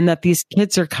 And that these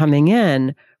kids are coming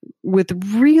in with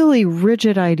really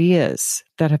rigid ideas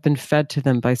that have been fed to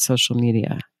them by social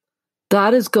media.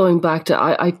 That is going back to,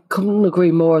 I couldn't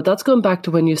agree more. That's going back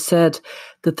to when you said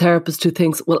the therapist who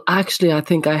thinks, well, actually, I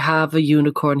think I have a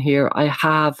unicorn here. I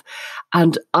have.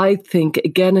 And I think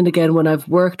again and again, when I've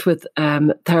worked with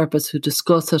therapists who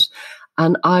discuss it,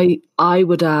 and I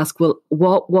would ask, well,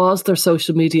 what was their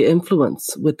social media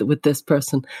influence with this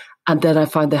person? And then I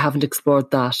find they haven't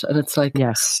explored that. And it's like,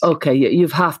 yes, okay,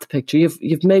 you've half the picture.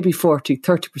 You've maybe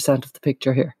 30% of the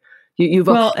picture here. You've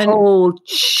a whole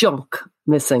chunk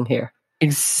missing here.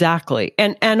 Exactly.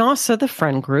 And also the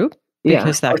friend group,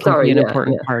 because that can be an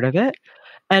important part of it.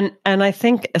 And I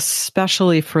think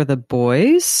especially for the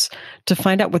boys to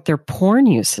find out what their porn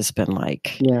use has been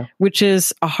like, which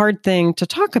is a hard thing to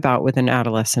talk about with an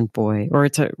adolescent boy, or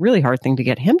it's a really hard thing to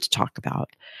get him to talk about.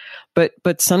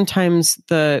 But sometimes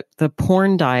the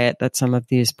porn diet that some of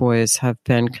these boys have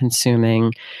been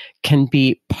consuming can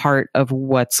be part of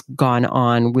what's gone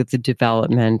on with the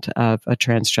development of a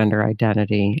transgender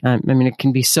identity. I mean, it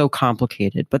can be so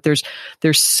complicated, but there's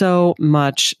so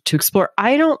much to explore.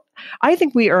 I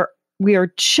think we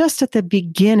are just at the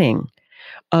beginning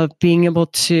of being able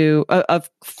to of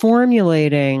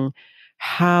formulating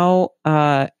how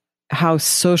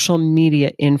social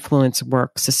media influence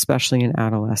works, especially in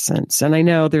adolescence. And I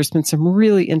know there's been some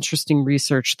really interesting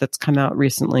research that's come out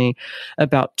recently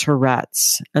about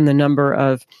Tourette's and the number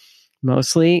of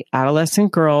mostly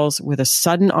adolescent girls with a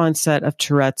sudden onset of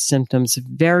Tourette's symptoms,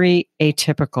 very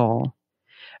atypical.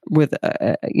 With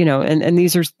and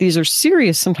these are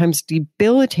serious, sometimes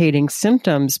debilitating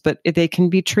symptoms, but they can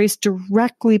be traced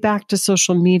directly back to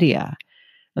social media.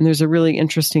 And there's a really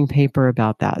interesting paper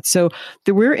about that. So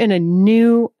we're in a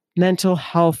new mental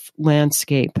health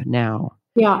landscape now.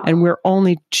 Yeah. And we're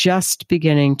only just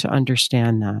beginning to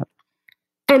understand that.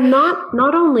 And not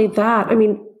only that, I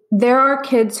mean, there are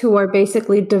kids who are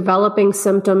basically developing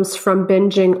symptoms from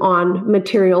binging on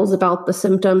materials about the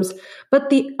symptoms. But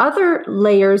the other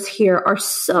layers here are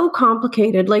so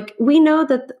complicated. Like, we know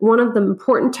that one of the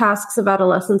important tasks of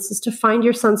adolescence is to find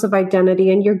your sense of identity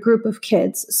in your group of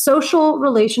kids. Social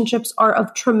relationships are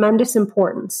of tremendous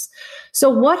importance. So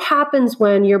what happens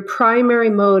when your primary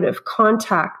mode of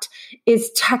contact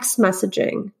is text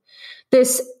messaging?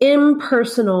 This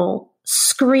impersonal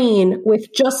screen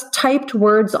with just typed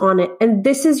words on it. And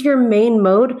this is your main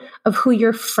mode of who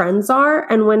your friends are.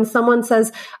 And when someone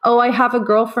says, oh, I have a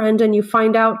girlfriend, and you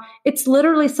find out it's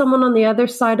literally someone on the other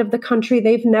side of the country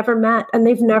they've never met and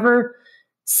they've never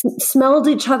smelled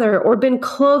each other or been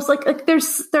close. Like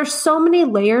there's so many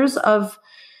layers of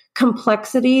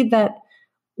complexity that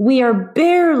we are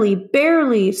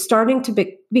barely starting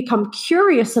to become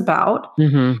curious about.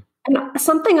 Mm-hmm. And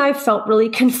something I've felt really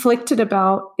conflicted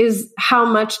about is how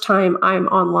much time I'm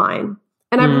online.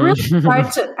 And I've really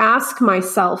tried to ask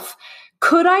myself,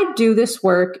 could I do this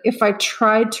work if I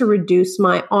tried to reduce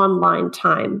my online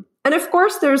time? And of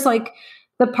course, there's like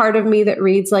the part of me that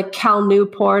reads like Cal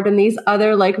Newport and these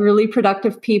other like really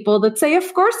productive people that say,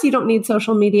 of course, you don't need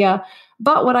social media.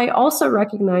 But what I also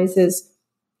recognize is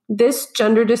this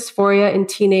gender dysphoria in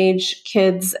teenage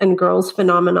kids and girls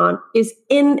phenomenon is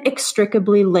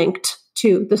inextricably linked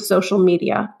to the social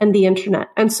media and the internet.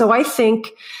 And so I think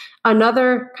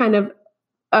another kind of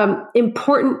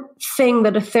important thing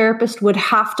that a therapist would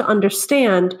have to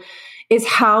understand is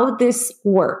how this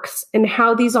works and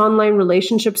how these online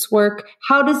relationships work.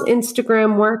 How does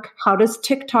Instagram work? How does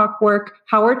TikTok work?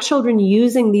 How are children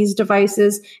using these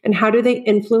devices? And how do they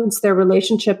influence their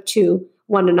relationship to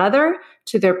one another,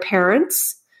 to their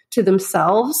parents, to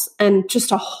themselves, and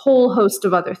just a whole host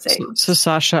of other things. So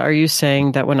Sasha, are you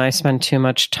saying that when I spend too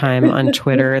much time on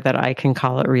Twitter that I can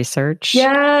call it research?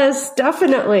 Yes,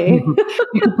 definitely.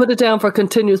 You could put it down for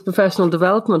continuous professional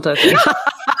development, I think.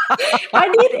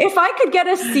 If I could get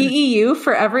a CEU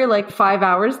for every 5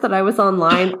 hours that I was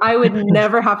online, I would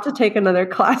never have to take another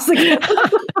class again.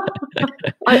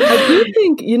 I do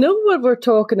think, what we're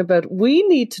talking about, we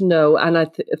need to know, and I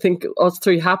think us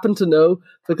three happen to know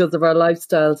because of our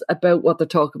lifestyles, about what they're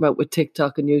talking about with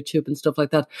TikTok and YouTube and stuff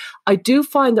like that. I do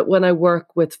find that when I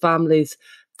work with families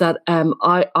that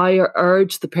I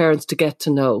urge the parents to get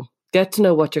to know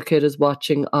what your kid is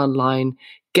watching online,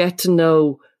 get to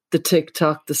know the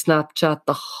TikTok, the Snapchat,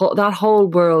 that whole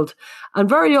world. And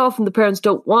very often the parents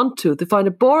don't want to. They find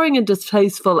it boring and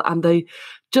distasteful, and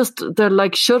they're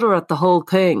like shudder at the whole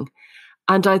thing.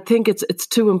 And I think it's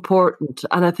too important.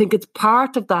 And I think it's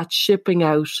part of that shipping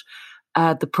out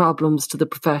the problems to the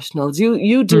professionals.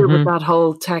 You deal with that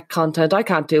whole tech content. I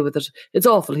can't deal with it. It's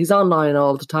awful. He's online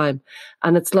all the time.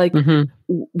 And it's like,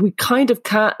 we kind of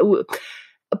can't.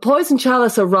 Poison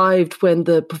Chalice arrived when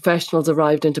the professionals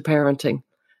arrived into parenting,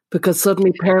 because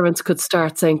suddenly parents could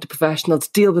start saying to professionals,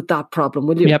 deal with that problem,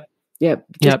 will you? Yep.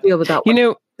 Just deal with that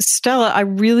one. Stella, I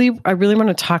really want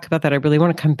to talk about that. I really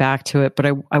want to come back to it, but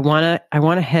I want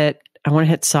to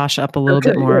hit Sasha up a little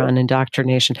bit more on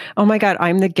indoctrination. Oh my God,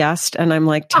 I'm the guest and I'm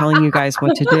telling you guys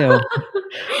what to do.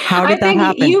 How did that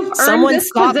happen? You've earned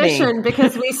this position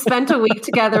because we spent a week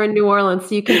together in New Orleans,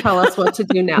 so you can tell us what to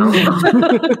do now.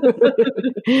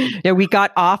 Yeah, we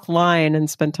got offline and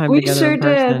spent time together. We sure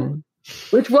did.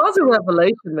 Which was a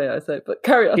revelation, may I say, but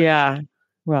carry on. Yeah.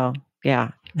 Well,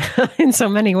 yeah. In so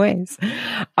many ways.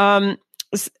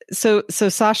 So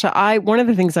Sasha, one of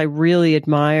the things I really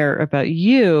admire about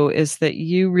you is that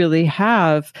you really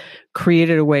have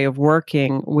created a way of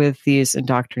working with these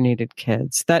indoctrinated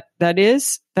kids. That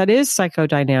is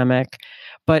psychodynamic,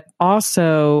 but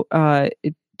also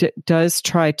it does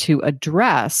try to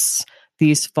address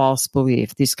these false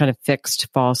beliefs, these kind of fixed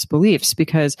false beliefs,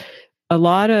 because a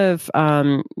lot of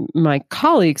my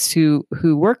colleagues who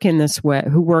work in this way,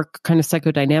 who work kind of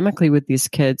psychodynamically with these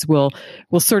kids, will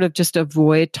sort of just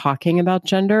avoid talking about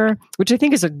gender, which I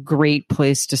think is a great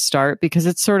place to start, because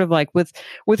it's sort of like with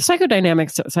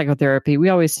psychodynamic psychotherapy, we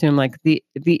always assume like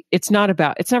it's never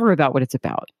about what it's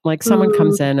about. Like someone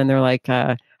comes in and they're like,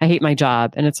 I hate my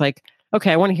job, and it's like,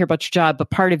 okay, I want to hear about your job, but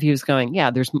part of you is going, yeah,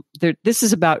 there's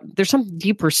some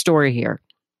deeper story here.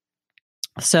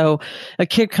 So a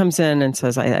kid comes in and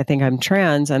says, I think I'm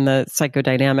trans. And the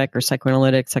psychodynamic or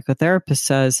psychoanalytic psychotherapist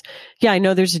says, yeah, I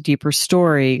know there's a deeper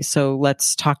story. So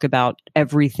let's talk about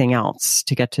everything else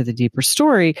to get to the deeper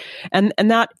story. And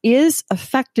that is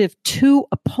effective to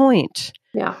a point.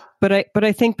 Yeah. But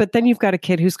then you've got a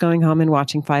kid who's going home and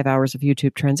watching 5 hours of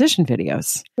YouTube transition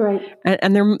videos. Right.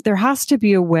 And there has to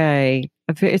be a way,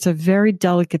 it's a very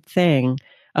delicate thing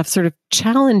of sort of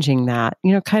challenging that,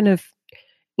 kind of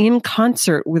in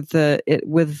concert with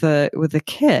the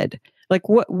kid. Like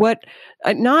what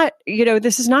not,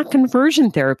 this is not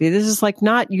conversion therapy. This is like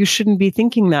not, you shouldn't be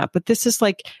thinking that, but this is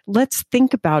like, let's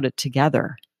think about it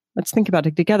together. And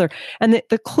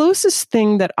the closest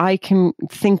thing that I can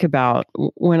think about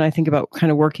when I think about kind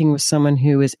of working with someone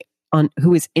who is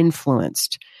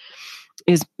influenced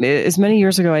is many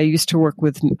years ago, I used to work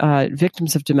with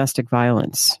victims of domestic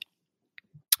violence.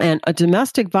 And a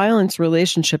domestic violence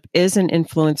relationship is an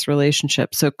influence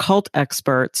relationship. So cult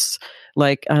experts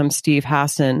like Steve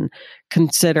Hassan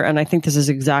consider, and I think this is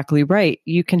exactly right,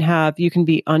 you can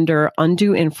be under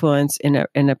undue influence in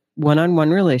a one-on-one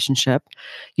relationship.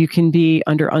 You can be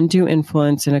under undue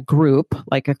influence in a group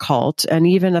like a cult, and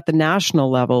even at the national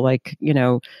level, like,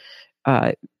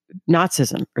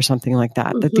 Nazism or something like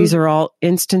that. That these are all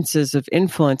instances of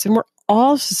influence, and we're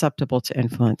all susceptible to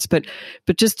influence. But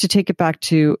just to take it back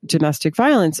to domestic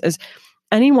violence, as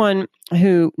anyone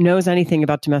who knows anything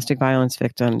about domestic violence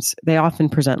victims, they often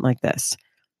present like this.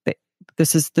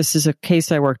 This is a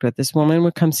case I worked with. This woman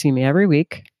would come see me every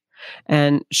week,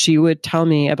 and she would tell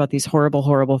me about these horrible,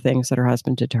 horrible things that her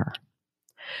husband did to her.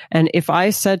 And if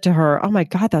I said to her, "Oh my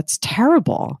God, that's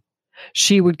terrible,"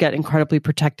 she would get incredibly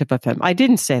protective of him. I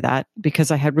didn't say that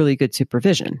because I had really good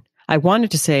supervision. I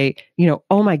wanted to say,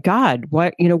 oh my God,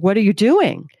 what are you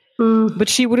doing? But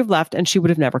she would have left and she would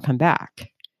have never come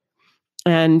back.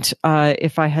 And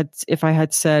if I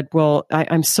had said, well,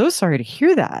 I'm so sorry to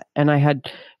hear that, and I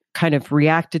had kind of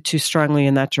reacted too strongly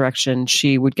in that direction,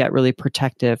 she would get really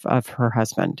protective of her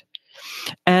husband.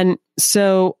 And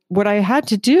so what I had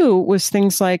to do was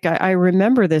things like, I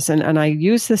remember this, and I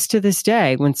use this to this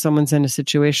day when someone's in a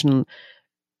situation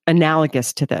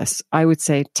analogous to this. I would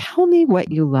say, tell me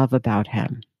what you love about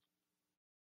him.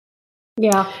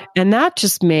 Yeah. And that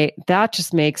just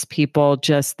makes people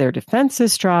their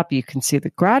defenses drop. You can see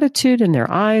the gratitude in their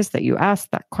eyes that you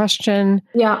asked that question.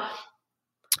 Yeah.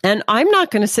 And I'm not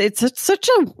going to say it's such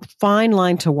a fine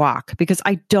line to walk, because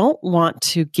I don't want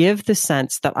to give the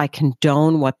sense that I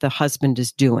condone what the husband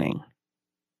is doing.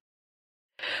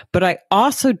 But I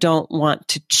also don't want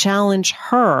to challenge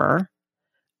her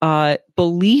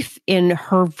belief in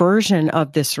her version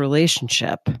of this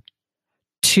relationship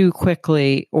too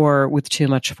quickly or with too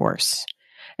much force.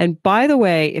 And by the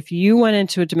way, if you went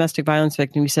into a domestic violence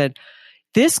victim, you said,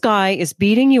 this guy is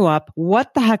beating you up,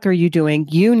 what the heck are you doing?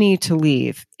 You need to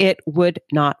leave. It would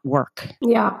not work.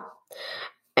 Yeah.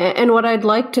 And what I'd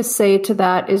like to say to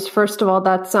that is, first of all,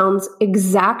 that sounds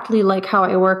exactly like how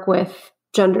I work with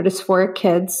gender dysphoric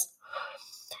kids.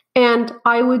 And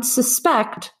I would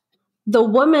suspect the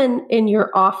woman in your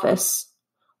office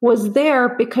was there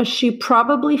because she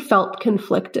probably felt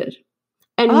conflicted.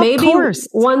 And maybe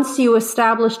once you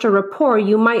established a rapport,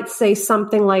 you might say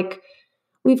something like,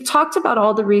 we've talked about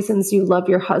all the reasons you love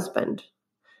your husband,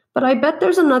 but I bet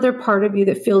there's another part of you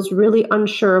that feels really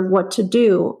unsure of what to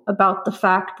do about the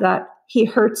fact that he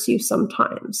hurts you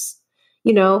sometimes,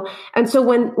 And so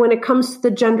when it comes to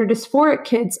the gender dysphoric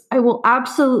kids, I will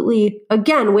absolutely,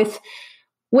 again, with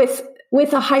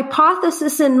a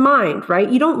hypothesis in mind, right?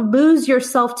 You don't lose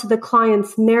yourself to the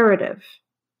client's narrative,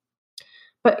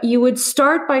 but you would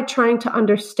start by trying to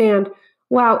understand,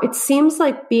 wow, it seems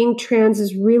like being trans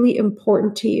is really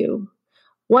important to you.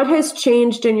 What has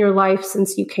changed in your life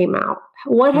since you came out?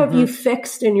 What have you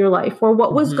fixed in your life? Or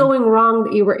what was going wrong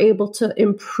that you were able to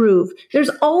improve? There's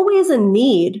always a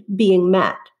need being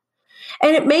met.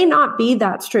 And it may not be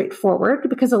that straightforward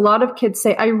because a lot of kids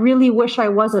say, I really wish I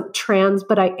wasn't trans,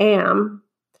 but I am.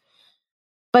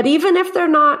 But even if they're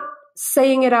not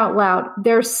saying it out loud,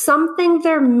 there's something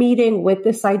they're meeting with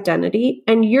this identity.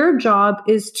 And your job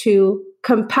is to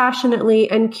compassionately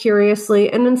and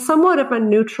curiously and in somewhat of a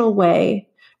neutral way,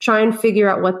 try and figure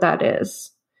out what that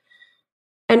is.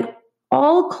 And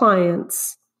all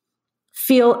clients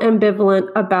feel ambivalent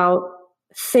about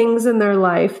things in their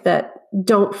life that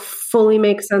don't fully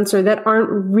make sense or that aren't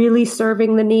really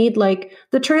serving the need. Like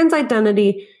the trans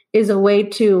identity is a way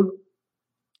to,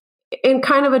 in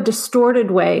kind of a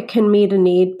distorted way, can meet a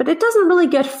need, but it doesn't really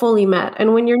get fully met.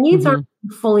 And when your needs aren't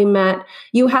fully met,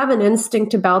 you have an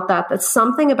instinct about that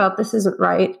something about this isn't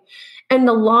right. And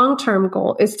the long-term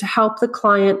goal is to help the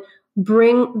client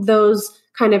bring those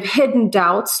kind of hidden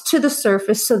doubts to the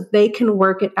surface so they can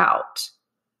work it out.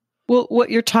 Well, what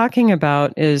you're talking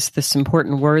about is this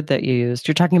important word that you used.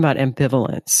 You're talking about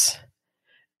ambivalence.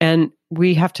 And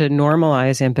we have to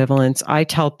normalize ambivalence. I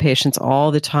tell patients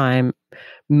all the time,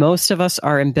 most of us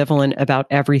are ambivalent about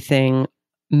everything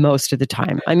most of the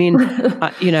time. I mean,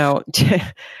 I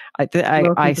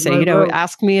say,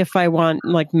 ask me if I want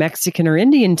like Mexican or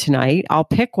Indian tonight. I'll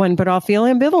pick one, but I'll feel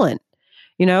ambivalent,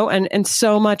 and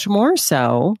so much more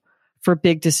so for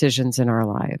big decisions in our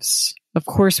lives. Of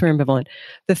course, we're ambivalent.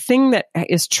 The thing that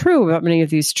is true about many of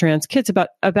these trans kids,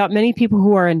 about many people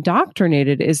who are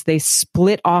indoctrinated, is they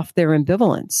split off their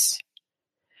ambivalence.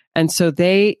 And so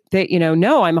they,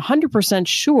 no, I'm 100%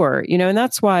 sure, and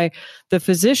that's why the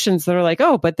physicians that are like,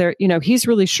 oh, but they're, he's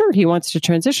really sure he wants to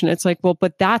transition. It's like, well,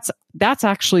 but that's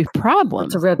actually a problem.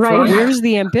 It's a red flag. Where's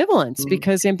the ambivalence?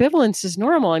 Because ambivalence is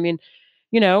normal. I mean,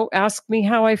 ask me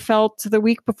how I felt the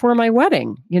week before my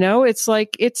wedding. It's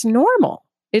like, it's normal.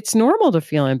 It's normal to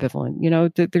feel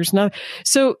ambivalent. There's no,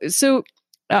 so,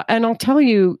 and I'll tell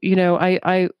you,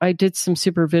 I did some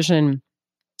supervision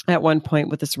at one point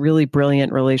with this really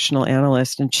brilliant relational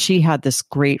analyst, and she had this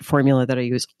great formula that I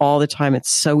use all the time. It's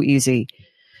so easy.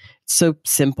 It's so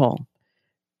simple.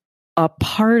 A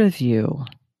part of you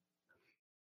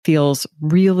feels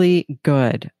really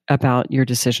good about your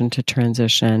decision to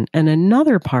transition, and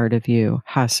another part of you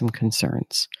has some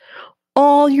concerns.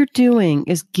 All you're doing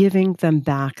is giving them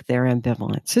back their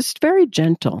ambivalence. It's very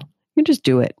gentle. You just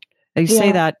do it. You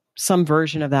say that, some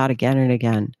version of that again and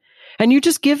again. And you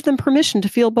just give them permission to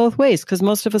feel both ways, because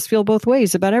most of us feel both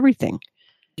ways about everything.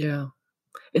 Yeah.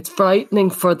 It's frightening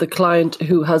for the client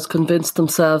who has convinced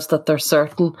themselves that they're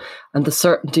certain, and the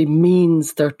certainty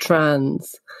means they're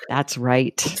trans. That's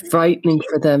right. It's frightening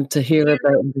for them to hear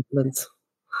about ambivalence.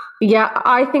 Yeah,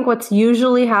 I think what's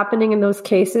usually happening in those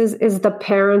cases is the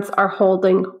parents are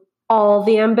holding all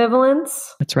the ambivalence.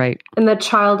 That's right. And the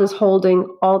child is holding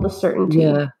all the certainty.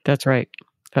 Yeah, that's right.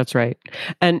 That's right.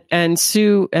 And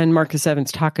Sue and Marcus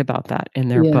Evans talk about that in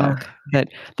their book, that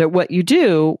what you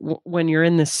do when you're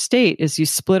in this state is you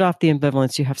split off the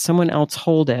ambivalence, you have someone else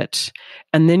hold it,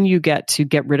 and then you get to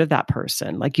get rid of that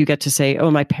person. Like you get to say, oh,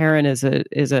 my parent is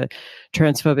a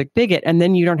transphobic bigot. And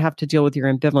then you don't have to deal with your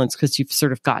ambivalence because you've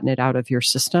sort of gotten it out of your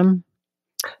system.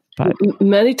 But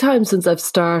many times since I've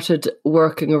started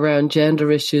working around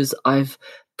gender issues, I've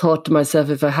thought to myself,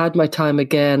 if I had my time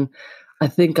again, I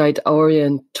think I'd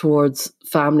orient towards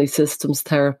family systems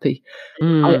therapy.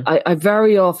 I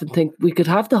very often think we could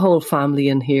have the whole family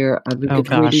in here and we could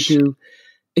really do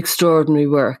extraordinary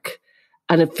work.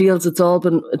 And it feels it's all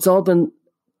been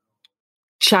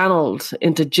channeled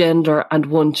into gender and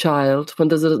one child, when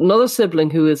there's another sibling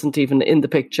who isn't even in the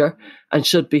picture and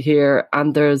should be here,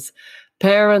 and there's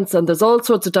parents, and there's all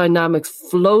sorts of dynamics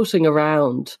floating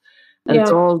around. And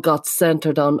it's all got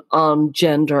centered on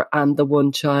gender and the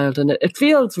one child. And it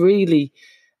feels really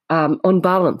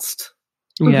unbalanced.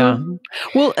 Yeah.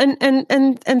 Well,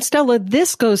 and Stella,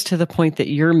 this goes to the point that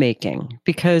you're making,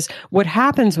 because what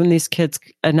happens when these kids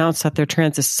announce that they're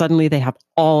trans is suddenly they have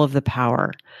all of the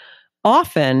power.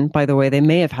 Often, by the way, they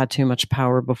may have had too much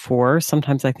power before.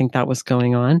 Sometimes I think that was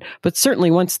going on, but certainly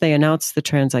once they announce the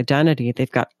trans identity, they've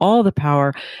got all the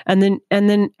power. And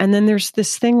then there's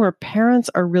this thing where parents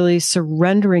are really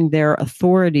surrendering their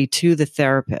authority to the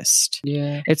therapist.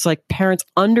 Yeah. It's like parents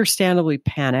understandably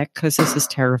panic because this is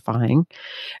terrifying.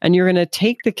 And you're going to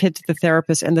take the kid to the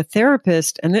therapist, and the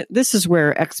therapist, and this is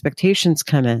where expectations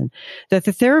come in, that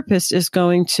the therapist is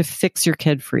going to fix your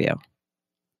kid for you.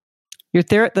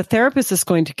 The therapist is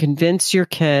going to convince your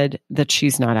kid that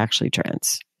she's not actually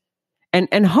trans,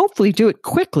 and hopefully do it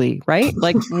quickly, right?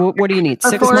 Like, what do you need?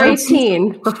 6 months?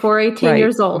 Before 18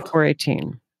 years old. Before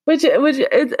 18. Which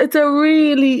it's a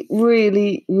really,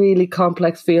 really, really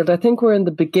complex field. I think we're in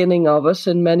the beginning of it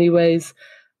in many ways,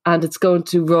 and it's going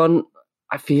to run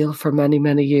I feel, for many,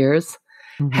 many years.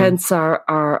 Hence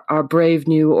our brave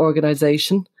new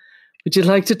organization. Would you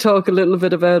like to talk a little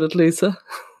bit about it, Lisa?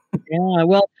 Yeah,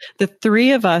 well, the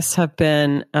three of us have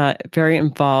been very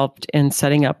involved in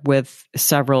setting up with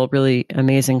several really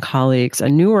amazing colleagues a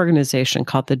new organization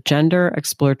called the Gender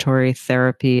Exploratory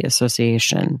Therapy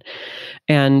Association.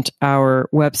 And our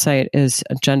website is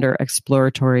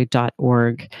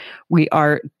genderexploratory.org. We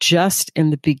are just in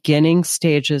the beginning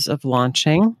stages of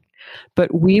launching,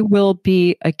 but we will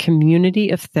be a community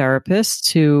of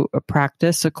therapists who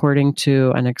practice according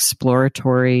to an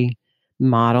exploratory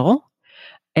model.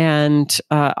 And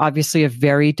obviously a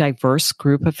very diverse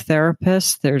group of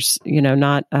therapists. There's,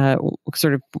 not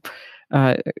sort of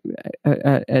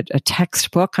a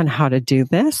textbook on how to do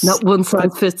this. Not one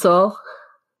size fits all.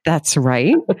 That's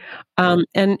right. And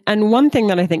one thing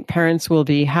that I think parents will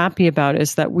be happy about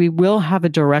is that we will have a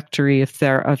directory of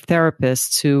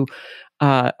therapists who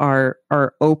are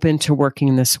open to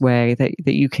working this way, that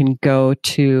you can go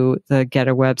to the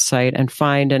Geta website and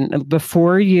find. And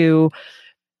before you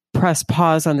press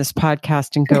pause on this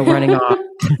podcast and go running off,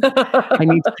 I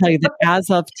need to tell you that as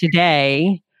of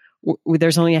today,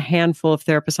 there's only a handful of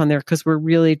therapists on there because we're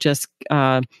really just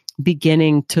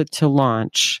beginning to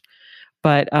launch.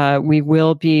 But we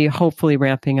will be hopefully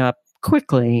ramping up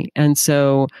quickly. And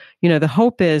so, the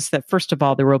hope is that, first of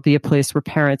all, there will be a place where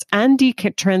parents and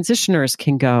transitioners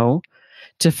can go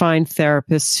to find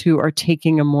therapists who are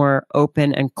taking a more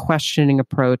open and questioning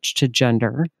approach to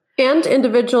gender. And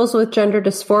individuals with gender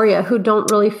dysphoria who don't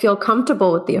really feel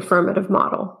comfortable with the affirmative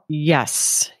model.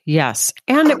 Yes.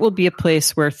 And it will be a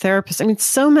place where therapists,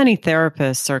 so many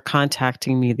therapists are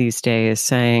contacting me these days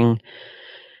saying,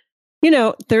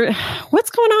 what's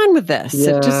going on with this?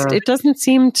 Yeah. It doesn't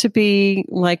seem to be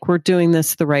like we're doing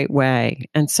this the right way.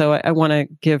 And so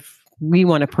we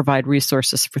want to provide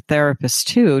resources for therapists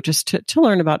too, just to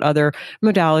learn about other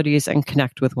modalities and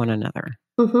connect with one another.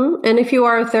 Mm-hmm. And if you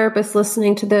are a therapist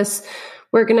listening to this,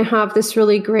 we're going to have this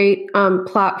really great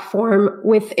platform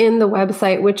within the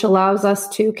website, which allows us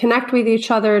to connect with each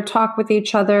other, talk with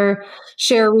each other,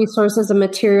 share resources and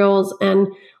materials. And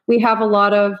we have a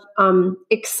lot of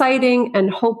exciting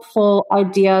and hopeful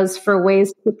ideas for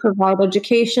ways to provide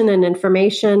education and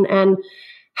information and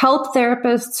help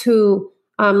therapists who,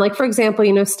 for example,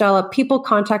 Stella, people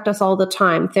contact us all the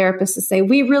time, therapists, to say,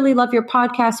 we really love your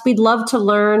podcast. We'd love to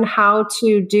learn how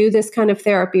to do this kind of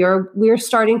therapy, or we're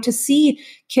starting to see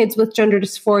kids with gender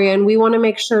dysphoria and we want to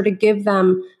make sure to give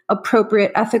them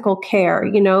appropriate ethical care.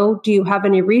 Do you have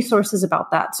any resources about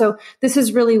that? So this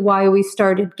is really why we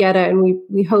started Geta, and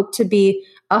we hope to be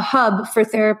a hub for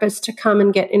therapists to come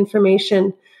and get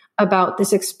information about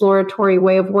this exploratory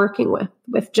way of working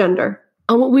with gender.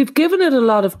 And we've given it a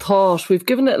lot of thought. We've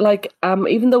given it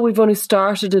even though we've only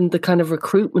started in the kind of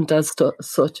recruitment as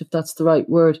such, if that's the right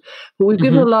word, but we've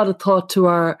given a lot of thought to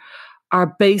our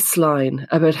baseline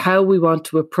about how we want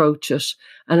to approach it.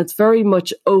 And it's very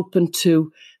much open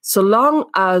to, so long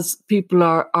as people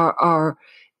are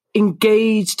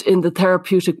engaged in the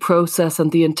therapeutic process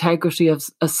and the integrity of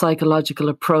a psychological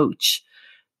approach,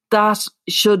 that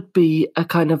should be a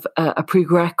kind of a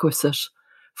prerequisite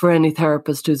for any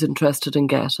therapist who's interested in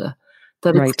Geta.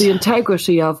 That it's the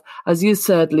integrity of, as you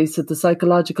said, Lisa, the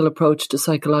psychological approach to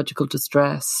psychological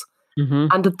distress.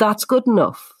 And that's good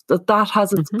enough, that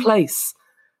has its place.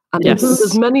 And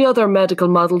there's many other medical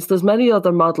models, there's many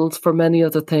other models for many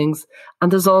other things,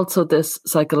 and there's also this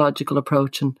psychological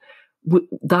approach, and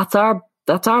that's our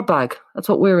bag. That's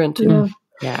what we're into.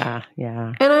 Yeah.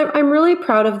 And I'm really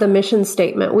proud of the mission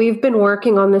statement. We've been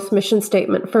working on this mission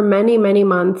statement for many, many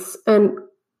months, and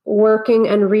working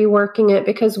and reworking it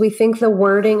because we think the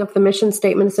wording of the mission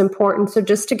statement is important. So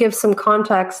just to give some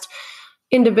context,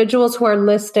 individuals who are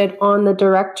listed on the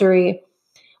directory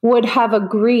would have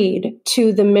agreed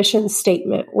to the mission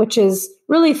statement, which is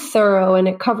really thorough, and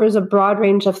it covers a broad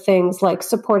range of things like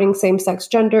supporting same-sex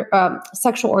gender,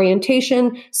 sexual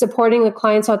orientation, supporting the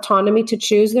client's autonomy to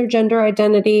choose their gender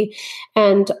identity,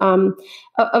 and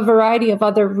a variety of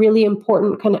other really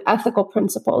important kind of ethical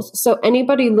principles. So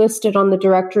anybody listed on the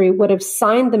directory would have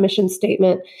signed the mission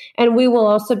statement, and we will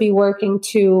also be working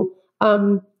to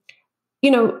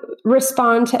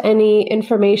respond to any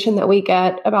information that we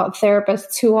get about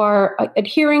therapists who are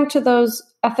adhering to those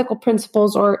ethical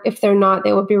principles, or if they're not,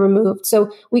 they will be removed.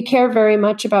 So we care very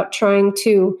much about trying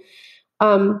to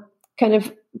kind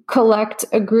of collect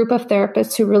a group of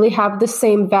therapists who really have the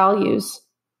same values.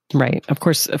 Right. Of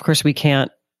course, we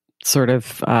can't sort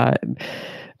of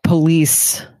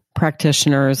police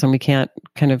practitioners, and we can't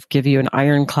kind of give you an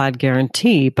ironclad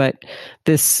guarantee, but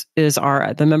this is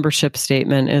the membership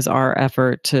statement is our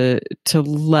effort to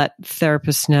let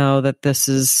therapists know that this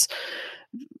is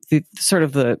the sort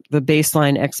of the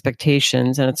baseline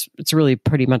expectations, and it's really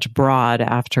pretty much broad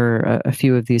after a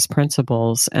few of these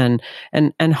principles, and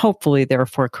hopefully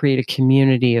therefore create a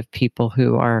community of people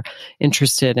who are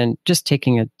interested in just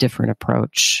taking a different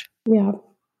approach. Yeah.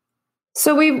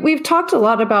 So we've talked a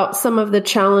lot about some of the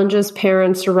challenges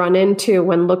parents run into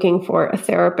when looking for a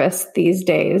therapist these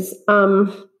days.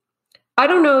 I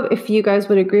don't know if you guys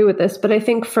would agree with this, but I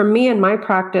think for me in my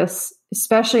practice,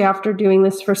 especially after doing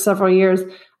this for several years,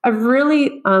 I've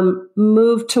really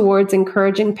moved towards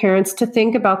encouraging parents to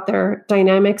think about their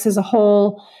dynamics as a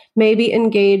whole, maybe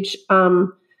engage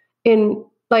in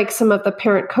like some of the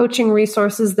parent coaching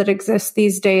resources that exist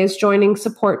these days, joining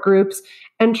support groups,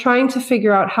 and trying to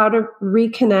figure out how to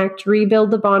reconnect, rebuild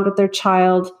the bond with their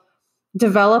child,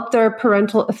 develop their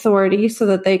parental authority so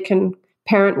that they can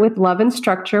parent with love and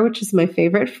structure, which is my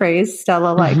favorite phrase.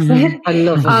 Stella likes it. I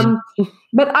love it.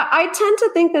 But I tend to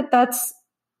think that that's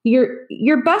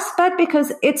your best bet,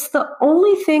 because it's the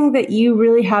only thing that you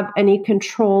really have any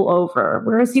control over,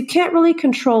 whereas you can't really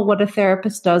control what a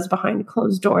therapist does behind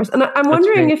closed doors. And I'm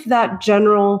wondering if that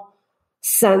general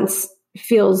sense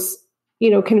feels,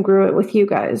 congruent with you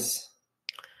guys.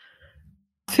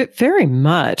 Very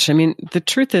much. I mean, the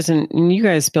truth is, and you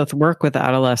guys both work with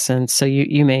adolescents, so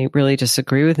you may really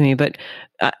disagree with me, but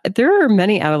there are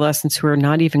many adolescents who are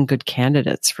not even good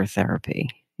candidates for therapy.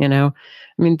 I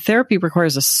mean, therapy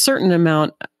requires a certain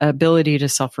amount ability to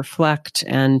self-reflect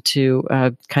and to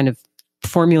kind of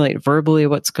formulate verbally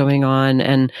what's going on.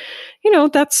 And,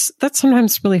 that's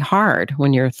sometimes really hard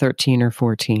when you're 13 or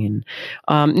 14.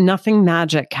 Nothing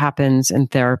magic happens in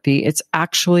therapy. It's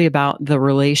actually about the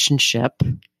relationship.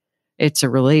 It's a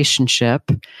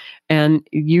relationship. And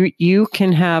you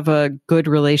can have a good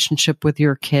relationship with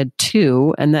your kid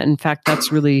too. And that, in fact,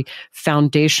 that's really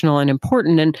foundational and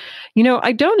important. And,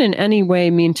 I don't in any way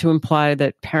mean to imply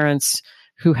that parents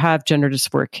who have gender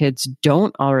dysphoric kids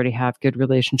don't already have good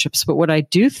relationships. But what I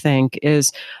do think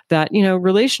is that,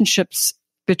 relationships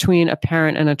between a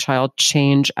parent and a child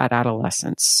change at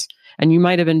adolescence. And you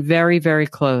might have been very, very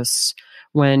close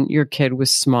when your kid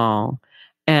was small.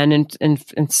 And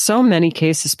in so many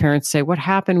cases, parents say, what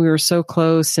happened? We were so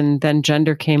close, and then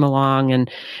gender came along. And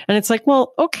it's like,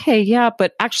 well, okay, yeah,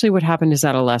 but actually what happened is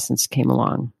adolescence came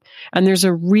along. And there's a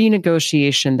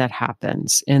renegotiation that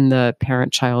happens in the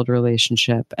parent-child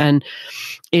relationship. And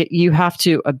you have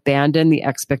to abandon the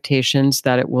expectations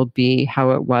that it will be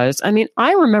how it was. I mean,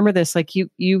 I remember this, like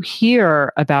you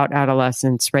hear about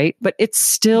adolescence, right? But it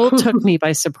still took me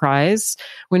by surprise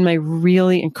when my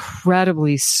really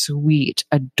incredibly sweet,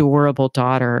 adorable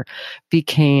daughter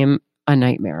became a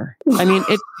nightmare. I mean,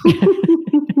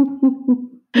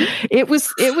 it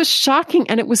was shocking,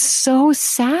 and it was so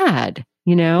sad.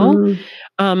 So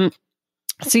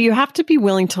you have to be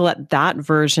willing to let that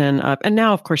version of, and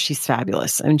now of course she's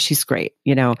fabulous and she's great,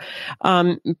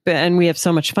 and we have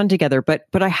so much fun together, but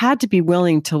I had to be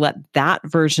willing to let that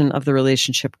version of the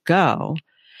relationship go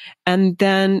and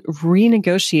then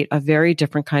renegotiate a very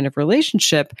different kind of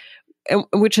relationship,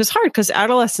 which is hard because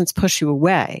adolescents push you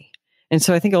away. And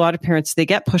so I think a lot of parents, they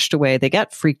get pushed away, they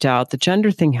get freaked out. The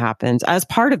gender thing happens as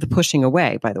part of the pushing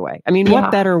away, by the way. I mean,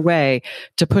 what better way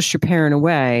to push your parent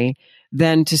away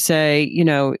than to say,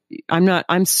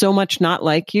 I'm so much not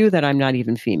like you that I'm not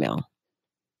even female.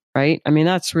 Right? I mean,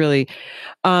 that's really,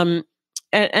 and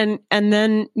then,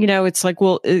 it's like,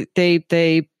 well,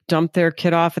 they dump their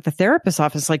kid off at the therapist's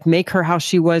office, like make her how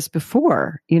she was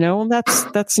before,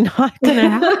 that's not going to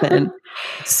happen.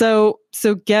 So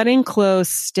getting close,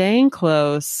 staying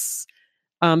close,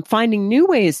 finding new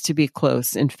ways to be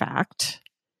close, in fact,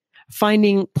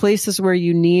 finding places where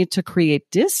you need to create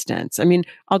distance. I mean,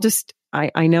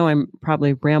 I know I'm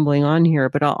probably rambling on here,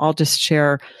 but I'll just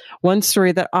share one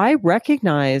story that I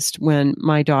recognized when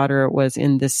my daughter was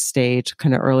in this stage,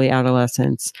 kind of early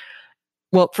adolescence.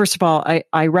 Well, first of all,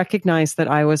 I recognized that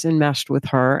I was enmeshed with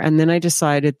her. And then I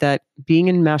decided that being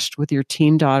enmeshed with your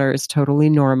teen daughter is totally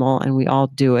normal and we all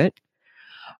do it.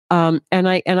 And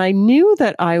I knew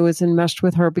that I was enmeshed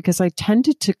with her because I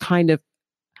tended to kind of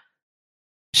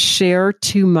share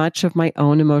too much of my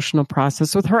own emotional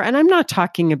process with her. And I'm not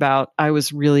talking about I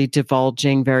was really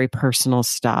divulging very personal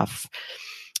stuff.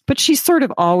 But she sort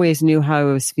of always knew how I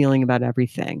was feeling about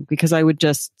everything because I would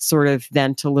just sort of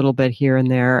vent a little bit here and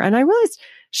there. And I realized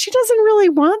she doesn't really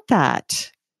want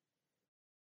that.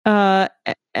 And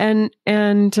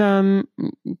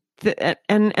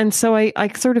so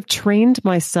I sort of trained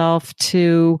myself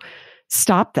to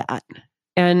stop that.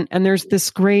 And there's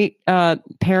this great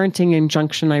parenting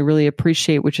injunction I really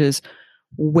appreciate, which is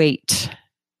WAIT,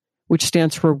 which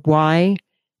stands for why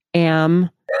am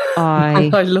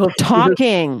I love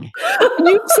talking?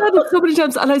 You've said it so many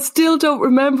times, and I still don't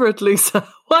remember it, Lisa.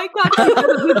 Why can't I get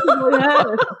it into my head?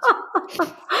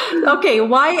 Okay,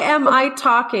 why am I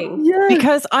talking? Yes.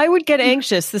 Because I would get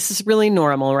anxious. This is really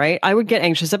normal, right? I would get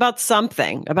anxious about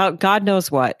something, about God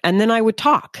knows what, and then I would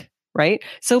talk, right?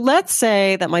 So let's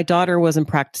say that my daughter wasn't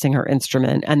practicing her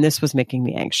instrument, and this was making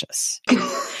me anxious.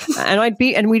 And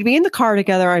we'd be in the car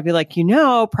together. I'd be like,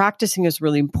 practicing is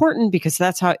really important because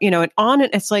that's how, and on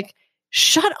it, it's like,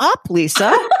 shut up,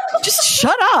 Lisa. Just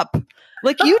shut up.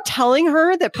 Like you telling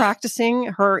her that practicing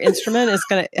her instrument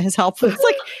is helpful. It's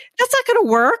like, that's not going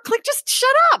to work. Like, just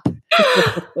shut up.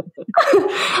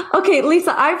 Okay,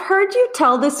 Lisa, I've heard you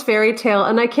tell this fairy tale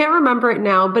and I can't remember it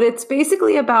now, but it's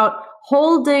basically about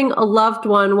holding a loved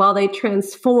one while they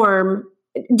transform.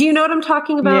 Do you know what I'm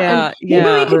talking about? Yeah,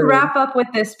 maybe we can wrap up with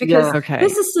this because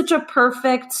this is such a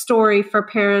perfect story for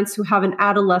parents who have an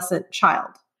adolescent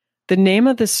child. The name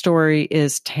of the story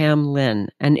is Tam Lin.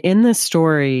 And in this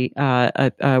story,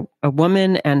 a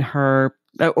woman's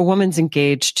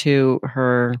engaged to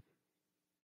her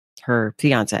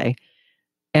fiance,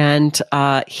 and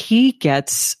he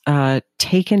gets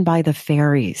taken by the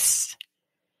fairies.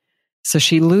 So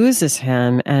she loses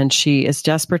him and she is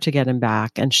desperate to get him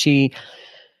back. And she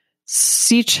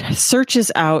searches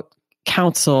out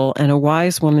counsel, and a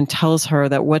wise woman tells her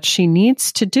that what she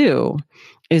needs to do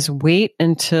is wait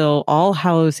until All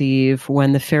Hallows Eve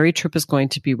when the fairy troop is going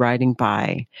to be riding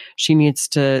by. She needs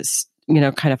to,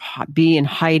 kind of be in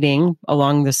hiding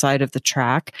along the side of the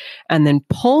track and then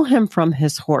pull him from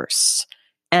his horse.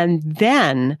 And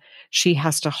then she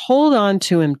has to hold on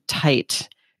to him tight.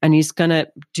 And he's going to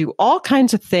do all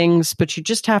kinds of things, but you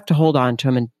just have to hold on to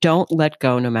him and don't let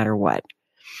go no matter what.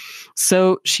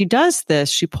 So she does this.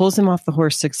 She pulls him off the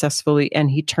horse successfully, and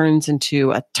he turns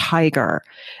into a tiger.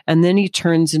 And then he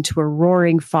turns into a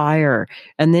roaring fire.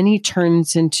 And then he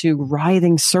turns into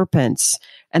writhing serpents.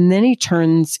 And then he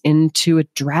turns into a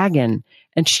dragon.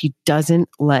 And she doesn't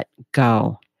let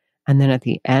go. And then at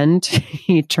the end,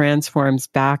 he transforms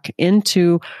back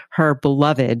into her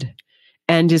beloved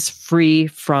and is free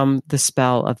from the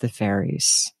spell of the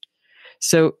fairies.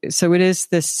 So it is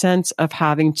this sense of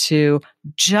having to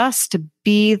just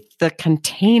be the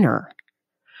container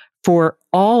for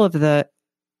all of the,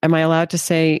 am I allowed to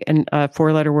say a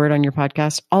 4-letter word on your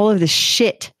podcast? All of the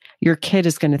shit your kid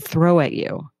is going to throw at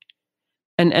you.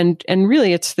 And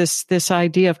really it's this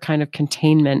idea of kind of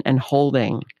containment and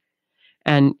holding.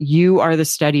 And you are the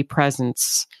steady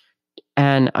presence.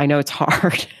 And I know it's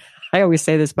hard. I always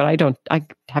say this, but I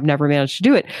have never managed to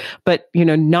do it. But,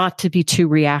 not to be too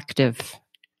reactive.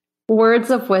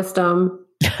 Words of wisdom.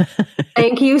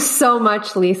 Thank you so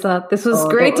much, Lisa. This was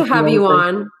great to have you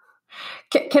on.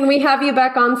 Can we have you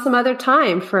back on some other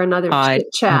time for another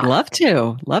chat? I'd love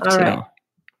to. Love to. Right.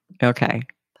 Okay.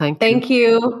 Thank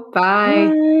you.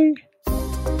 Bye.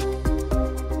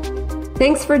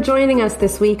 Thanks for joining us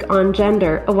this week on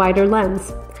Gender, A Wider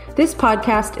Lens. This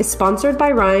podcast is sponsored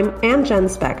by Rhyme and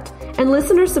GenSpect, and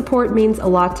listener support means a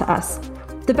lot to us.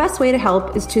 The best way to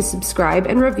help is to subscribe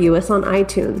and review us on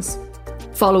iTunes.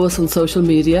 Follow us on social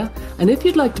media, and if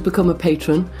you'd like to become a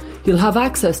patron, you'll have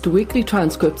access to weekly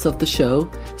transcripts of the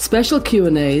show, special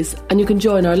Q&As, and you can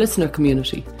join our listener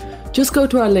community. Just go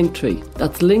to our Linktree.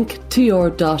 That's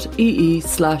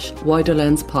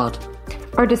linktr.ee/widerlenspod.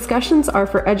 Our discussions are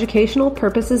for educational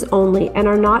purposes only and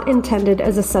are not intended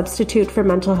as a substitute for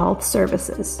mental health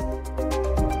services.